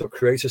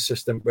 create a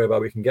system whereby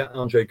we can get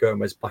Andre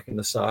Gomez back in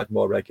the side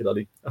more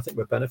regularly, I think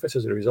we'll benefit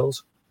as a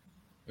result.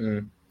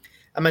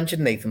 I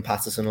mentioned Nathan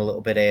Patterson a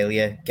little bit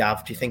earlier.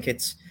 Gav, do you think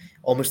it's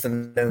almost a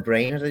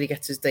no-brainer that he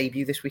gets his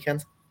debut this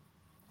weekend?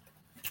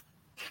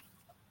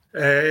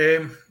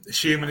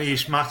 Assuming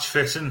he's match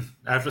fit and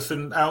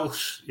everything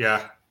else,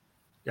 yeah,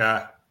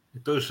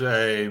 it does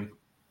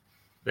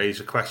raise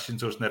a question,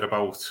 doesn't it,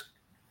 about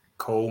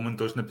Coleman,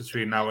 doesn't it,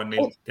 between now and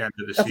the end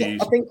of the season?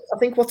 I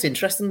think what's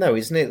interesting though,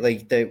 isn't it,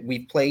 like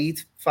we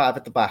played 5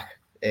 at the back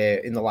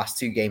in the last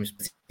 2 games,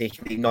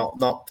 particularly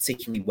not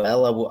particularly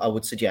well, I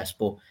would suggest,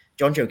 but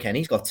John Joe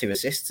Kenny's got 2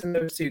 assists in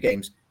those 2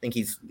 games. I think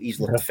he's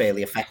looked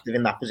fairly effective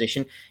in that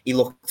position. He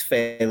looked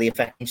fairly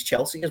effective against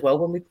Chelsea as well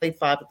when we played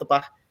 5 at the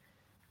back.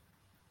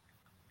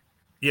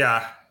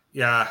 Yeah,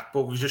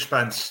 but we just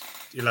spent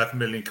 11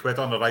 million quid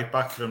on the right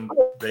back from.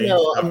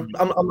 No, I'm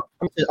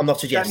not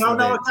suggesting. Yeah,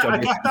 no, I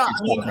get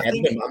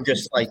that. I'm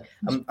just like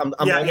I'm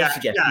only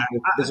suggesting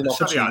there's an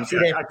opportunity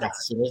there for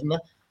Patterson, isn't there?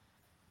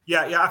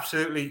 Yeah,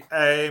 absolutely.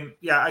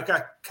 I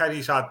got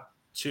Kenny's had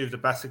 2 of the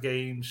better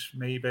games,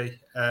 maybe.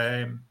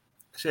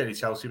 Certainly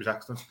Chelsea was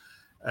excellent,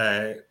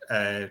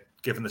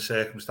 given the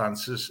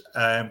circumstances.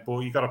 But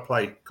you got to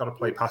play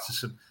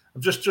Patterson.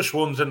 I'm just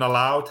wondering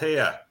aloud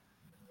here.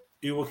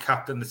 Who would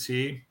captain the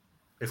team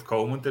if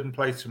Coleman didn't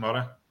play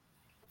tomorrow?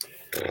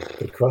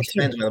 Good question.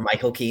 Depends whether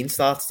Michael Keane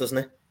starts, doesn't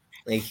it?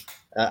 Like,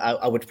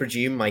 I would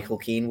presume Michael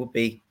Keane would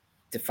be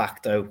de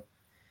facto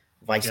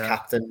vice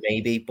captain,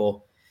 maybe, but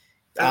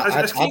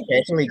I'd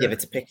personally give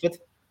it to Pickford.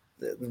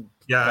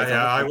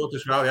 I would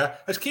as well. Yeah,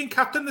 has Keane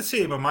captained the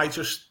team? Or am I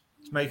just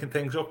making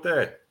things up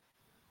there?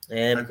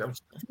 He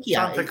must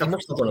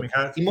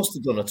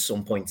have done it at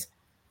some point.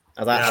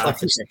 Probably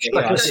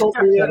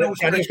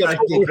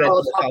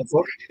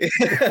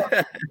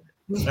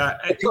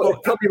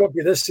won't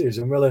be this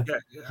season, will it?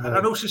 I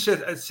noticed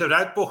it's a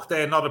red book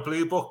there, not a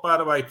blue book, by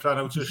the way. But I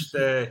noticed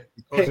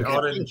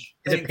orange.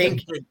 Is it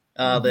pink?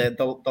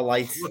 The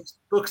light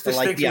looks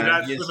distinctly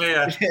red for me.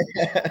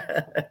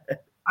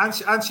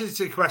 Answer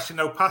to the question,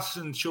 though,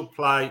 Patterson should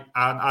play,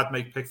 and I'd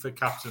make Pickford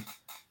captain.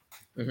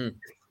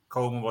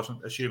 Coleman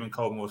wasn't, assuming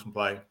Coleman wasn't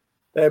playing.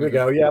 There we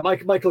go. Yeah,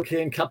 Michael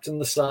Keane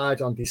captained the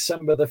side on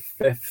December the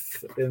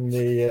 5th in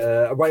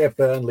the away at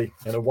Burnley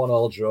in a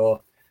 1-1 draw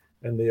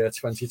in the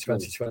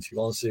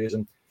 2020-21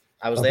 season.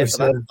 I was there for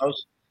that. I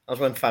was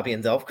when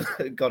Fabian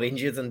Delph got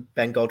injured and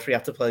Ben Godfrey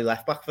had to play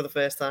left back for the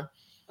first time.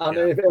 And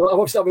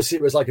obviously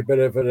it was like a bit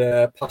of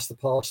a pass the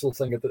parcel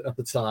thing at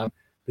the time,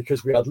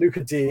 because we had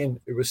Luca Dean,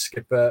 who was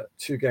skipper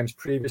 2 games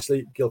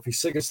previously. Gylfi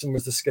Sigurdsson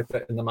was the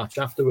skipper in the match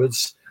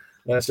afterwards.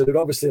 So they're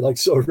obviously like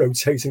sort of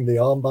rotating the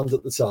armband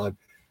at the time.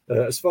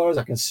 As far as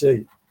I can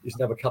see, he's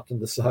never captained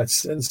the side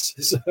since.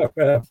 So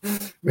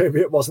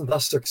maybe it wasn't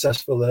that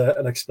successful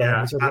an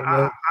experiment.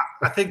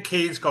 I think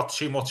Keane's got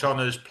too much on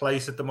his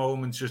plate at the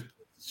moment,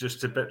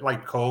 just a bit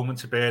like Coleman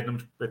to burden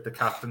him with the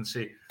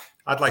captaincy.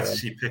 I'd like to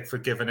see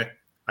Pickford given it.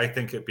 I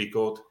think it'd be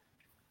good.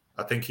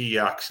 I think he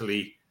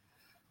actually,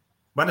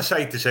 when I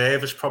say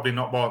deserve, is probably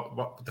not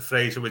what the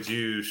phrase I would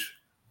use,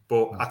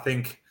 but I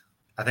think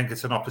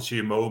it's an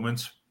opportune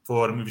moment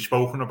for him. We've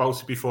spoken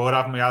about it before,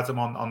 haven't we, Adam,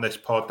 on this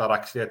pod, that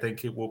actually I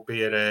think it would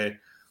be a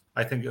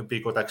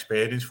good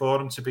experience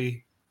for him to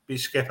be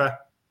skipper.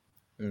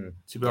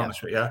 To be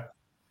honest with you,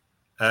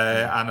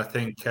 and I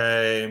think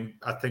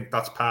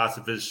that's part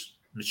of his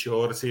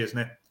maturity, isn't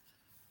it,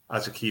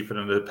 as a keeper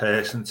and a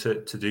person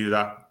to do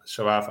that.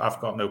 So I've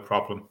got no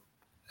problem.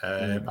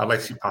 I'd like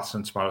to see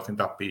Patterson tomorrow. I think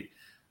that'd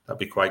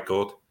be quite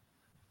good.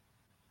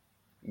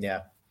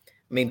 Yeah.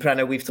 I mean,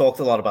 Preno, we've talked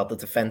a lot about the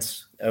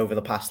defence over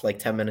the past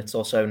 10 minutes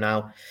or so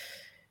now.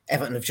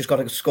 Everton have just got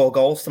to score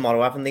goals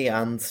tomorrow, haven't they?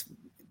 And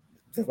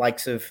the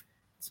likes of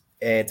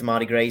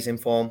Demarai Gray's in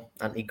form,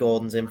 Anthony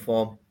Gordon's in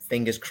form.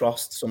 Fingers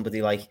crossed,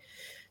 somebody like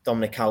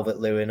Dominic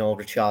Calvert-Lewin or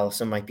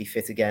Richarlison might be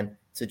fit again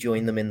to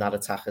join them in that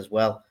attack as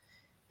well.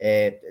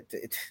 There's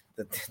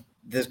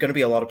going to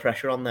be a lot of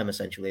pressure on them,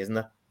 essentially, isn't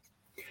there?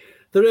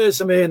 There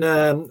is. I mean,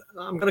 I'm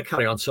going to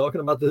carry on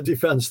talking about the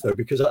defence though,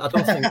 because I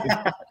don't think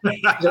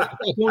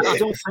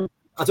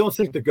I don't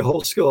think the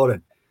goal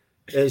scoring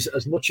is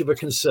as much of a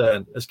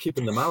concern as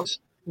keeping them out.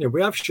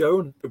 We have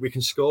shown that we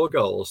can score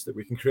goals, that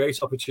we can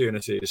create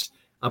opportunities,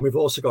 and we've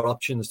also got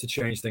options to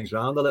change things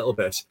around a little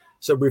bit.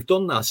 So we've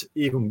done that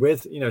even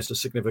with, some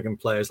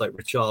significant players like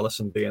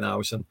Richarlison being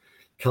out and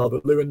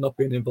Calvert-Lewin not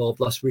being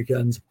involved last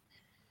weekend.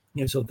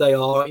 So they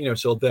are,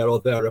 so there or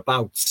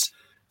thereabouts.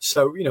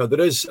 So,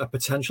 there is a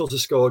potential to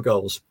score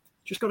goals.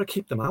 Just got to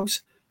keep them out,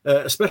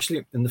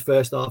 especially in the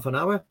first half an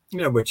hour,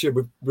 which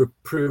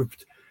we've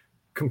proved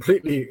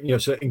completely,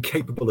 so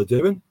incapable of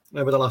doing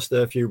over the last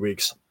few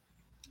weeks.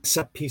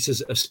 Set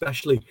pieces,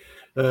 especially,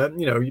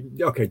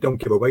 okay,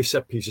 don't give away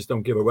set pieces,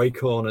 don't give away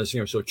corners,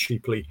 so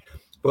cheaply,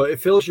 but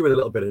it fills you with a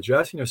little bit of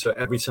dread, so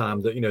every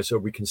time that, so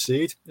we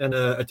concede in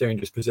a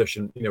dangerous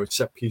position,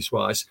 set piece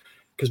wise,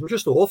 because we're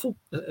just awful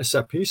at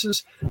set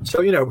pieces.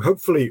 So,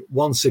 hopefully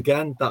once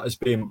again, that has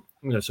been,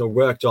 so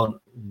worked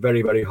on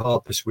very, very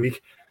hard this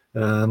week.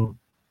 The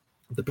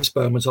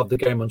postponement of the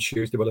game on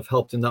Tuesday will have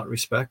helped in that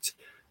respect.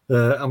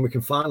 And we can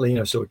finally,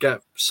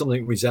 get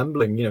something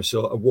resembling,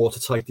 so a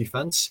watertight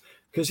defence.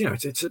 Because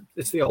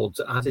it's the old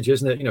adage,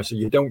 isn't it? So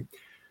you don't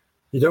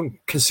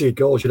concede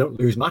goals, you don't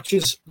lose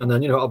matches, and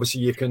then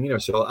obviously you can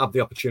so have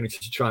the opportunity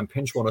to try and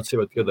pinch one or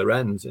two at the other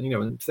end,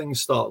 and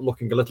things start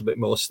looking a little bit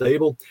more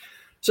stable.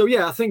 So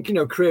yeah, I think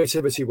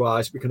creativity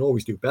wise we can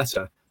always do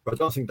better, but I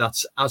don't think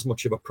that's as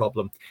much of a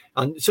problem.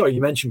 And sorry,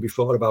 you mentioned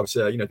before about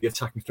the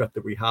attacking threat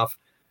that we have.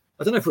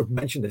 I don't know if we've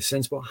mentioned this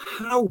since, but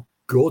how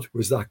good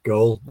was that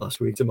goal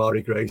last week,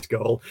 Demarai Gray's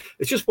goal?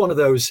 It's just one of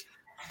those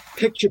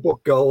picture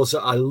book goals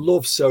that I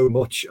love so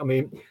much. I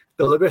mean,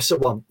 the Larissa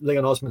one,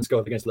 Leon Osman's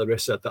goal against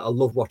Larissa, that I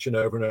love watching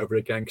over and over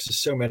again because there's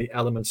so many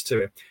elements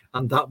to it.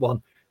 And that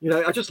one,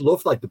 I just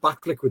love the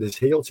back flick with his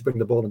heel to bring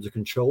the ball under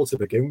control to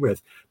begin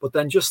with. But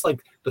then just the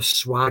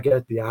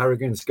swagger, the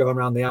arrogance going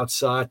around the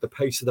outside, the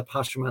pace of the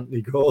pass from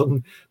Anthony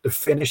Gordon, the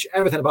finish,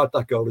 everything about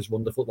that goal is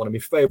wonderful. One of my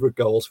favourite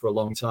goals for a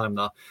long time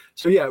now.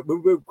 So yeah,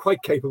 we're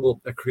quite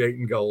capable of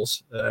creating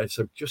goals.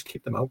 So just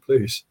keep them out,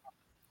 please.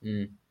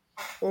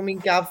 Well, I mean,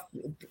 Gav,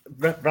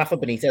 Rafa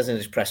Benitez in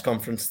his press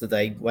conference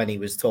today, when he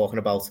was talking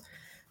about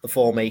the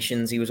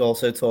formations, he was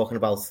also talking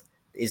about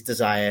his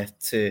desire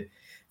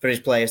for his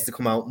players to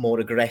come out more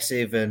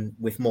aggressive and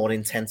with more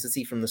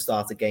intensity from the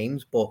start of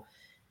games. But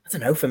I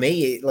don't know, for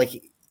me,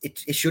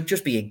 it should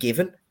just be a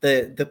given.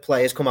 The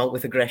players come out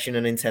with aggression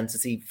and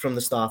intensity from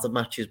the start of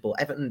matches, but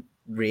Everton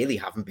really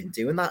haven't been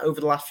doing that over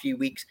the last few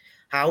weeks.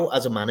 How,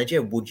 as a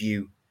manager, would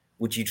you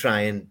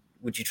try and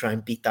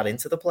beat that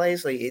into the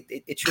players?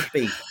 It should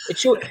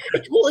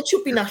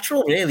be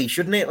natural, really,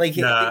 shouldn't it? They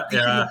shouldn't be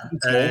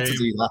told to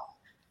do that.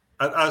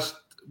 As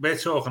we're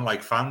talking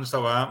like fans,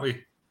 though, aren't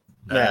we?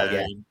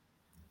 Yeah.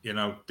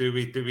 Do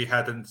we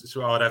head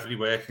into our every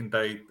working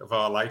day of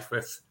our life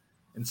with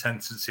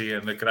intensity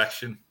and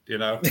aggression?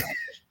 But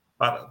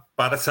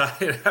by the time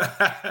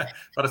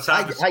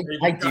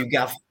I do,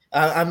 Gav.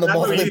 I'm the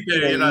model.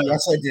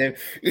 Yes, I do.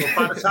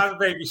 Well, by the time I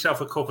made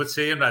myself a cup of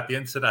tea and read the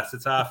internet,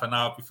 it's half an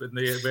hour before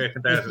the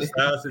working day has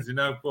started,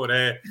 But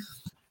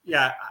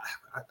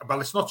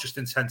well, it's not just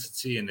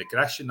intensity and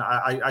aggression.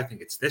 I think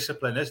it's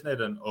discipline, isn't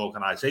it, and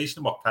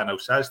organisation. What Preno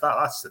says,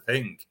 that's the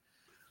thing.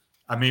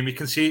 I mean, we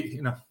can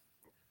see,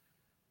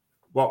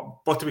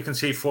 what did we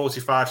concede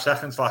 45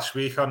 seconds last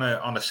week on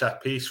a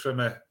set piece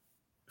from a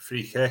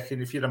free kick?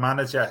 And if you're a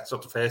manager, it's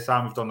not the first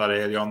time we've done that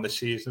early on this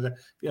season. If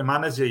you're a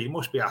manager, you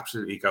must be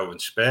absolutely going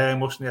spare,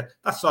 mustn't you?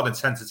 That's not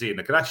intensity and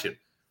aggression.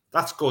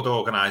 That's good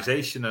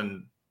organisation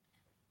and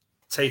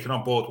taking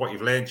on board what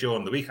you've learned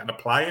during the week and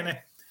applying it.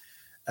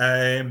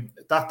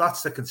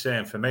 That's the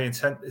concern for me.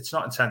 It's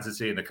not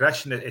intensity and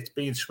aggression. It's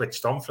being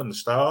switched on from the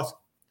start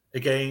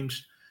of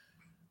games,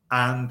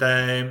 and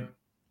that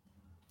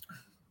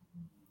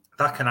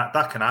can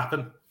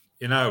happen.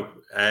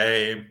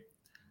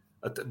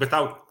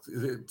 Without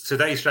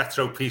today's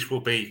retro piece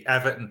will be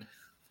Everton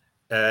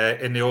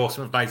in the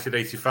autumn of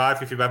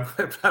 1985. If you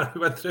remember, we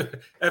went through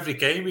every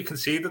game we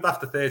conceded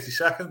after 30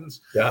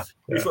 seconds. Yeah.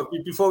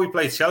 Before we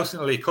played Chelsea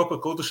in the League Cup,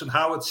 Goodison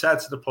Howard said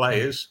to the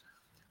players,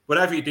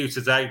 whatever you do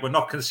today, we're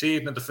not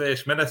conceding in the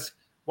first minute,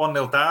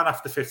 1-0 down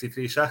after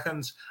 53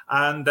 seconds.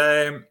 And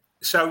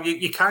so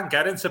you can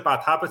get into bad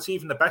habits.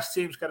 Even the best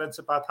teams get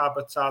into bad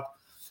habits.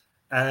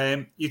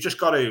 You just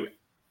got to,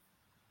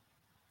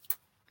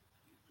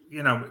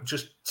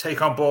 just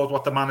take on board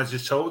what the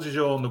manager's told you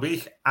during the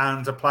week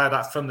and apply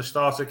that from the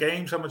start of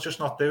games. And we're just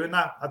not doing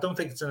that. I don't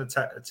think it's an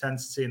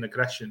intensity and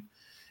aggression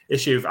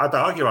issue. I'd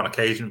argue on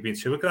occasion we've been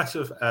too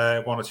aggressive,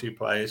 one or two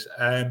players.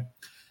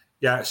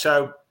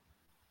 So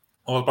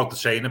all about the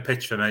training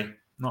pitch for me.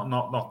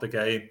 Not the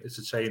game. It's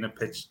a training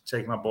pitch,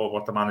 taking on board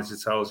what the manager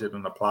tells you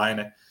and applying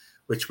it,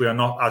 which we are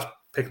not. As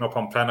picking up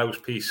on Preno's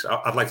piece,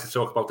 I'd like to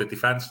talk about the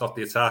defence, not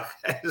the attack.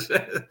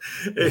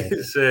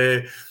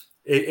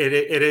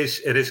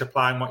 It is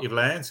applying what you've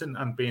learned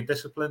and being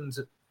disciplined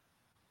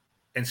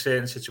in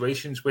certain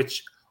situations,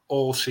 which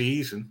all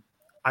season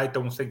I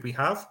don't think we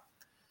have.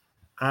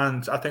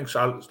 And I think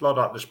a lot of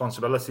that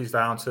responsibility is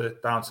down to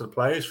the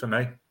players for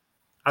me.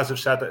 As I've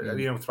said,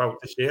 throughout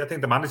this year, I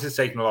think the manager's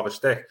taken a lot of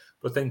stick,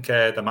 but I think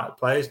the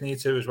players need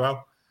to as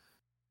well.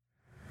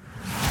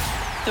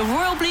 The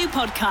Royal Blue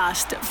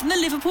Podcast from the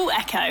Liverpool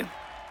Echo.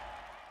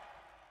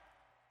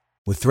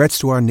 With threats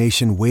to our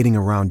nation waiting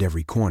around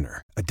every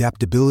corner,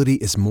 adaptability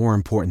is more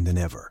important than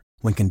ever.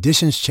 When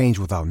conditions change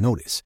without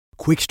notice,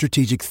 quick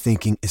strategic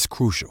thinking is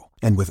crucial.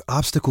 And with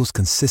obstacles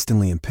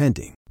consistently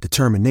impending,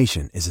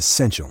 determination is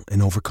essential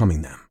in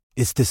overcoming them.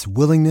 It's this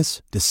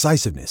willingness,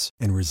 decisiveness,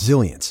 and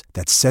resilience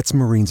that sets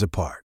Marines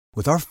apart.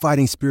 With our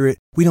fighting spirit,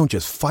 we don't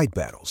just fight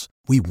battles,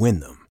 we win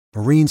them.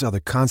 Marines are the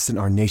constant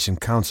our nation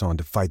counts on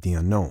to fight the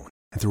unknown.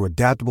 And through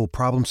adaptable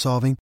problem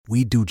solving,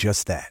 we do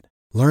just that.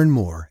 Learn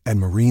more at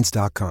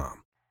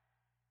Marines.com.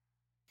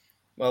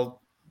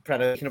 Well,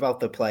 Preno, thinking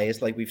about the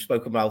players, like we've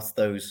spoken about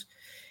those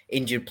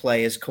injured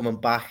players coming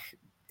back,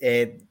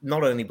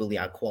 not only will they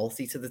add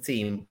quality to the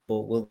team,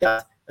 but will they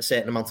add a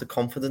certain amount of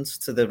confidence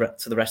to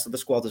the rest of the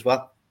squad as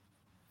well?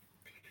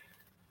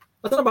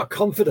 I don't know about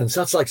confidence.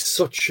 That's like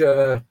such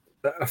a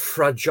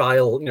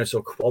fragile,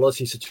 sort of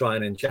quality to try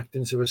and inject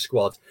into a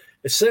squad.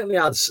 It certainly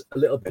adds a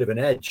little bit of an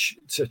edge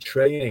to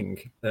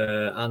training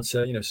and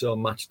to, sort of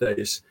match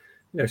days,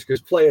 because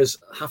players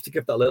have to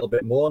give that a little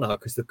bit more now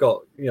because they've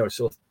got,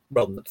 sort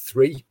of,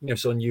 three,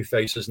 sort of new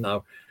faces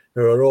now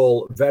who are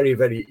all very,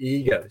 very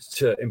eager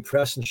to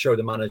impress and show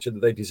the manager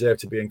that they deserve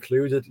to be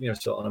included,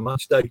 sort of on a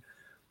match day.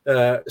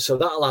 So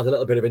that'll add a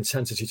little bit of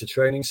intensity to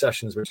training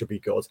sessions, which will be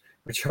good,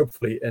 which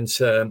hopefully in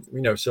turn,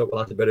 so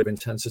will add a bit of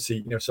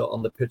intensity, so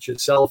on the pitch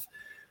itself.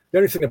 The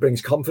only thing that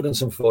brings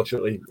confidence,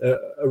 unfortunately,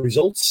 are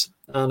results.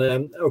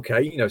 And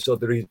so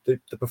the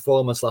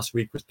performance last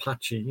week was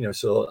patchy,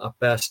 so at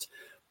best,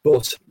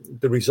 but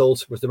the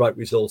result was the right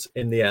result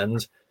in the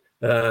end.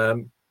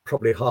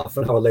 Probably half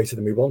an hour later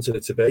than we wanted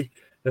it to be.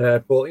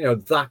 But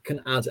that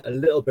can add a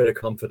little bit of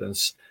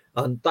confidence.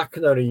 And that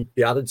can only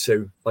be added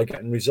to by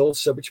getting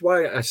results. So, which is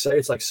why I say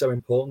it's like so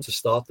important to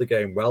start the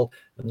game well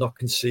and not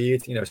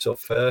concede, so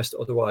first.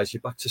 Otherwise, you're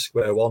back to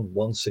square one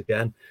once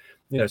again.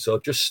 So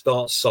just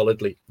start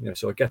solidly.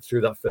 So get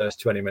through that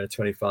first 20 minutes,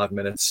 25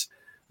 minutes.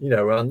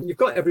 And you've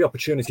got every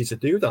opportunity to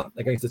do that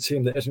against a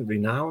team that isn't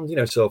renowned.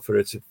 So for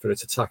its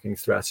attacking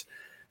threat,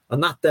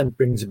 and that then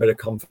brings a bit of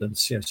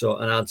confidence. And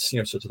adds,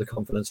 to the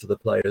confidence of the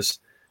players.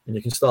 And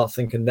you can start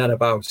thinking then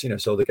about,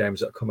 so the games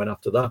that are coming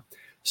after that.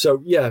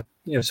 So,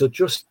 so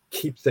just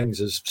keep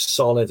things as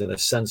solid and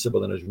as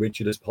sensible and as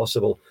rigid as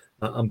possible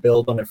and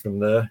build on it from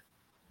there.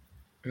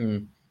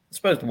 I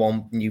suppose the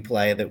one new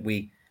player that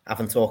we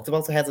haven't talked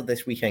about ahead of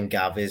this weekend,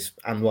 Gav, is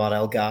Anwar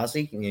El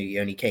Ghazi. He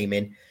only came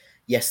in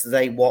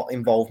yesterday. What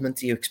involvement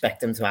do you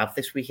expect him to have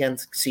this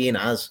weekend, seeing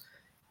as,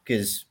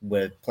 because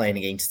we're playing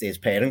against his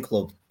parent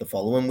club the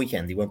following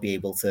weekend, he won't be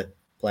able to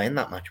play in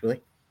that match, will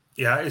he?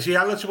 Yeah, is he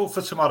eligible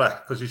for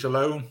tomorrow? Because he's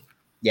alone.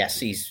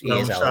 Yes, he is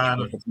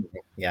eligible.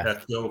 Yeah,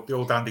 the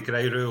old Andy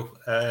Gray rule.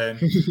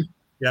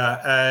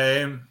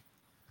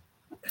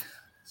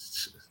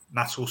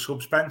 Natural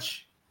subs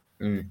bench.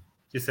 Do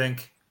you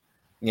think?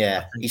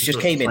 Yeah, he's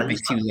just came in a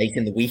bit too late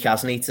in the week,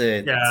 hasn't he?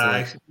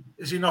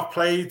 Has he not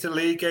played the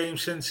league game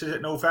since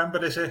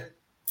November? Is it?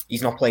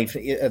 He's not played.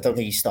 I don't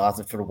think he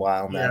started for a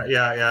while now.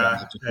 No.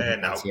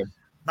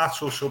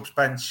 Natural subs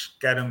bench.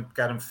 Get him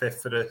fit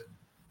for a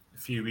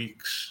few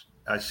weeks.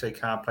 I say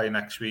can't play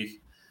next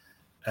week.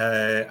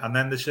 And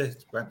then there's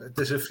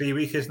a free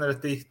week, isn't there,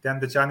 at the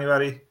end of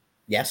January?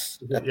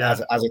 Yes,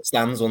 as it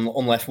stands,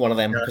 unless one of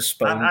them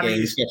postponed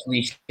games gets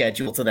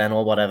rescheduled to then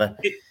or whatever.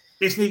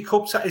 Is he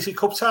cup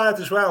tired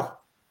as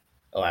well?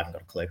 Oh, I haven't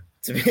got a clue.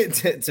 To be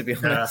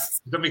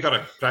honest, then we've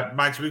got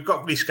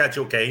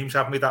rescheduled games,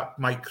 haven't we? That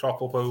might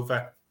crop up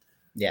over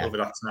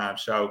that time.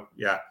 So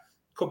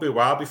could be a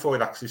while before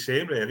we'd actually see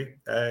him, really.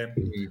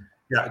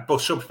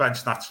 But subs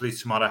bench naturally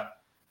tomorrow.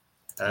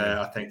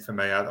 I think for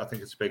me, I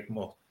think it's a bit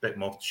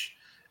much.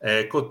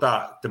 Good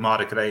that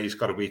Demarai Gray's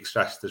got a week's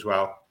rest as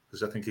well,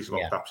 because I think he's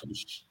looked absolutely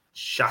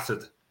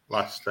shattered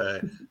last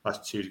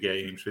two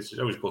games, which is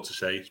always good to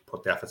see. He's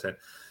put the effort in.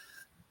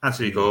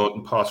 Anthony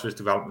Gordon, part of his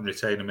development,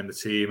 retain him in the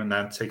team, and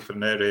then take from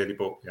there, really.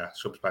 But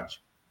subs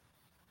bench.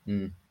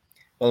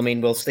 Well, I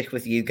mean, we'll stick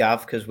with you,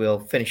 Gav, because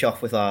we'll finish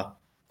off with our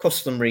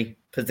customary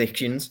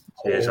predictions.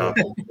 Cheers, No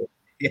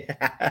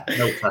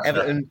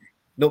Everton.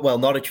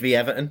 Norwich v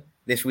Everton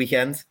this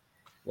weekend.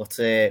 What's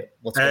going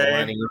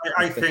on?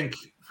 I think,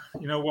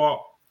 you know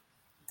what?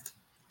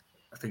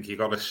 I think you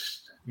got to,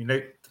 you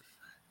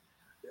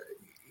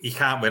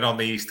can't win on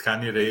the East,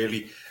 can you,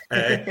 really?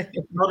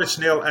 Norwich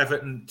 0,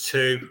 Everton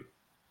 2.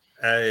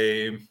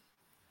 And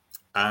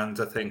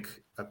I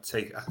think I'd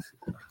take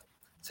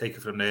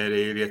it from there,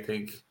 really. I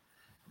think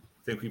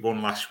think we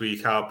won last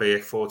week,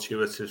 albeit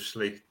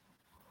fortuitously.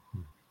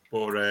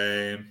 But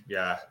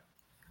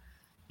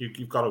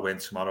you've got to win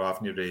tomorrow,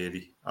 haven't you?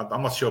 Really,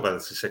 I'm not sure whether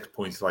it's a 6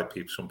 points like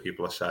some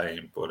people are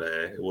saying, but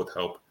it would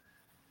help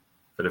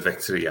for the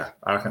victory. Yeah,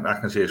 I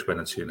can see us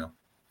winning 2-0.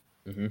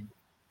 Mm-hmm.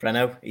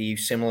 Breno, are you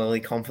similarly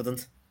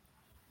confident?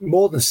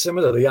 More than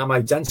similarly, I'm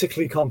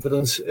identically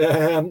confident.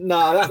 I think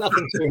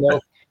 2-0.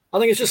 I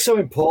think it's just so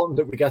important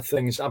that we get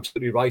things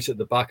absolutely right at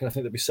the back, and I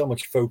think there'll be so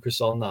much focus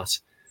on that.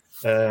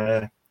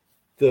 And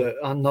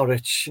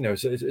Norwich,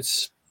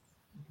 it's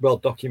well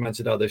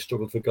documented how they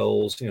struggled for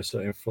goals, so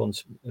in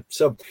front.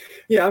 So,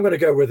 yeah, I'm going to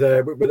go with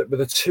a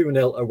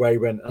 2-0 away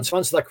win. And to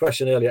answer that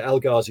question earlier, El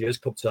Ghazi is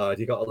cup tied.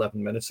 He got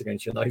 11 minutes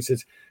against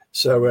United.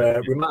 So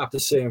we might have to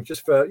see him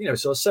just for,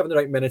 so 7 or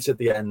 8 minutes at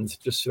the end,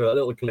 just for a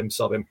little glimpse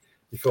of him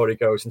before he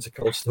goes into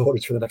cold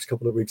storage for the next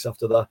couple of weeks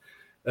after that.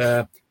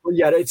 But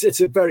yeah,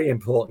 it's a very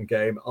important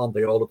game, aren't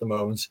they all at the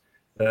moment?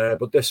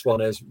 But this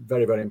one is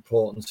very, very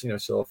important,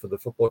 so for the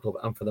football club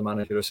and for the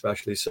manager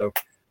especially. So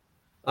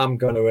I'm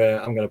going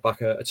to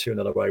back a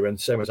 2-0 away win,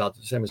 same as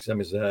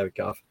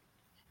Gav.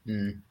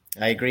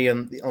 I agree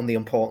on the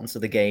importance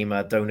of the game.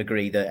 I don't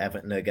agree that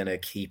Everton are going to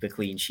keep a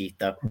clean sheet,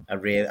 though.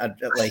 At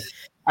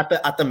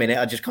the minute,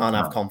 I just can't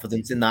have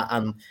confidence in that,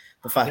 and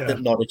the fact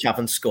that Norwich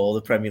haven't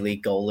scored a Premier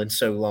League goal in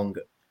so long.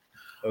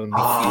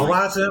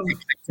 Adam!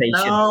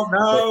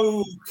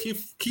 No,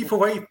 keep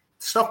away.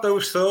 Stop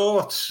those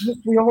thoughts.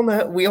 We all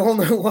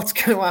know what's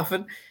going to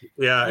happen.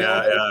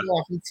 Yeah.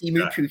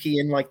 Timu Pukki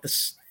in like the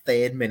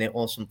 3rd minute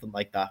or something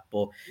like that.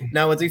 But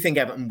no, I do think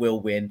Everton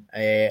will win.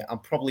 I'm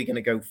probably going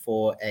to go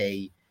for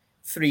a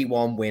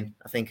 3-1 win.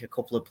 I think a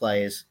couple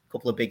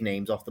of big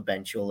names off the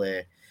bench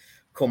will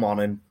come on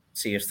and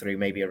see us through.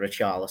 Maybe a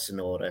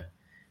Richarlison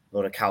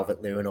or a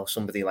Calvert-Lewin or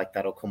somebody like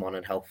that will come on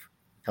and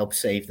help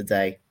save the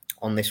day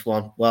on this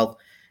one. Well,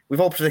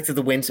 we've all predicted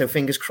the win, so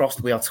fingers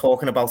crossed we are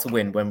talking about the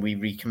win when we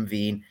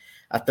reconvene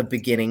at the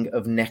beginning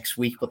of next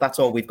week. But that's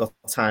all we've got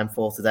time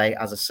for today.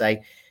 As I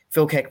say,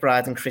 Phil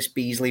Kirkbride and Chris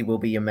Beasley will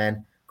be your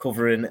men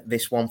covering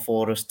this one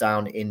for us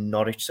down in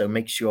Norwich. So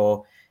make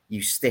sure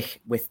you stick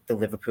with the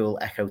Liverpool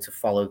Echo to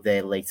follow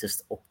their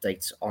latest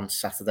updates on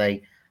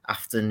Saturday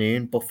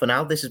afternoon. But for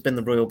now, this has been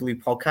the Royal Blue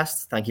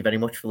Podcast. Thank you very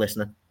much for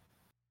listening.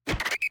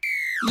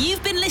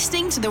 You've been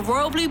listening to the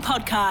Royal Blue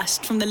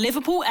Podcast from the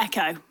Liverpool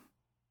Echo.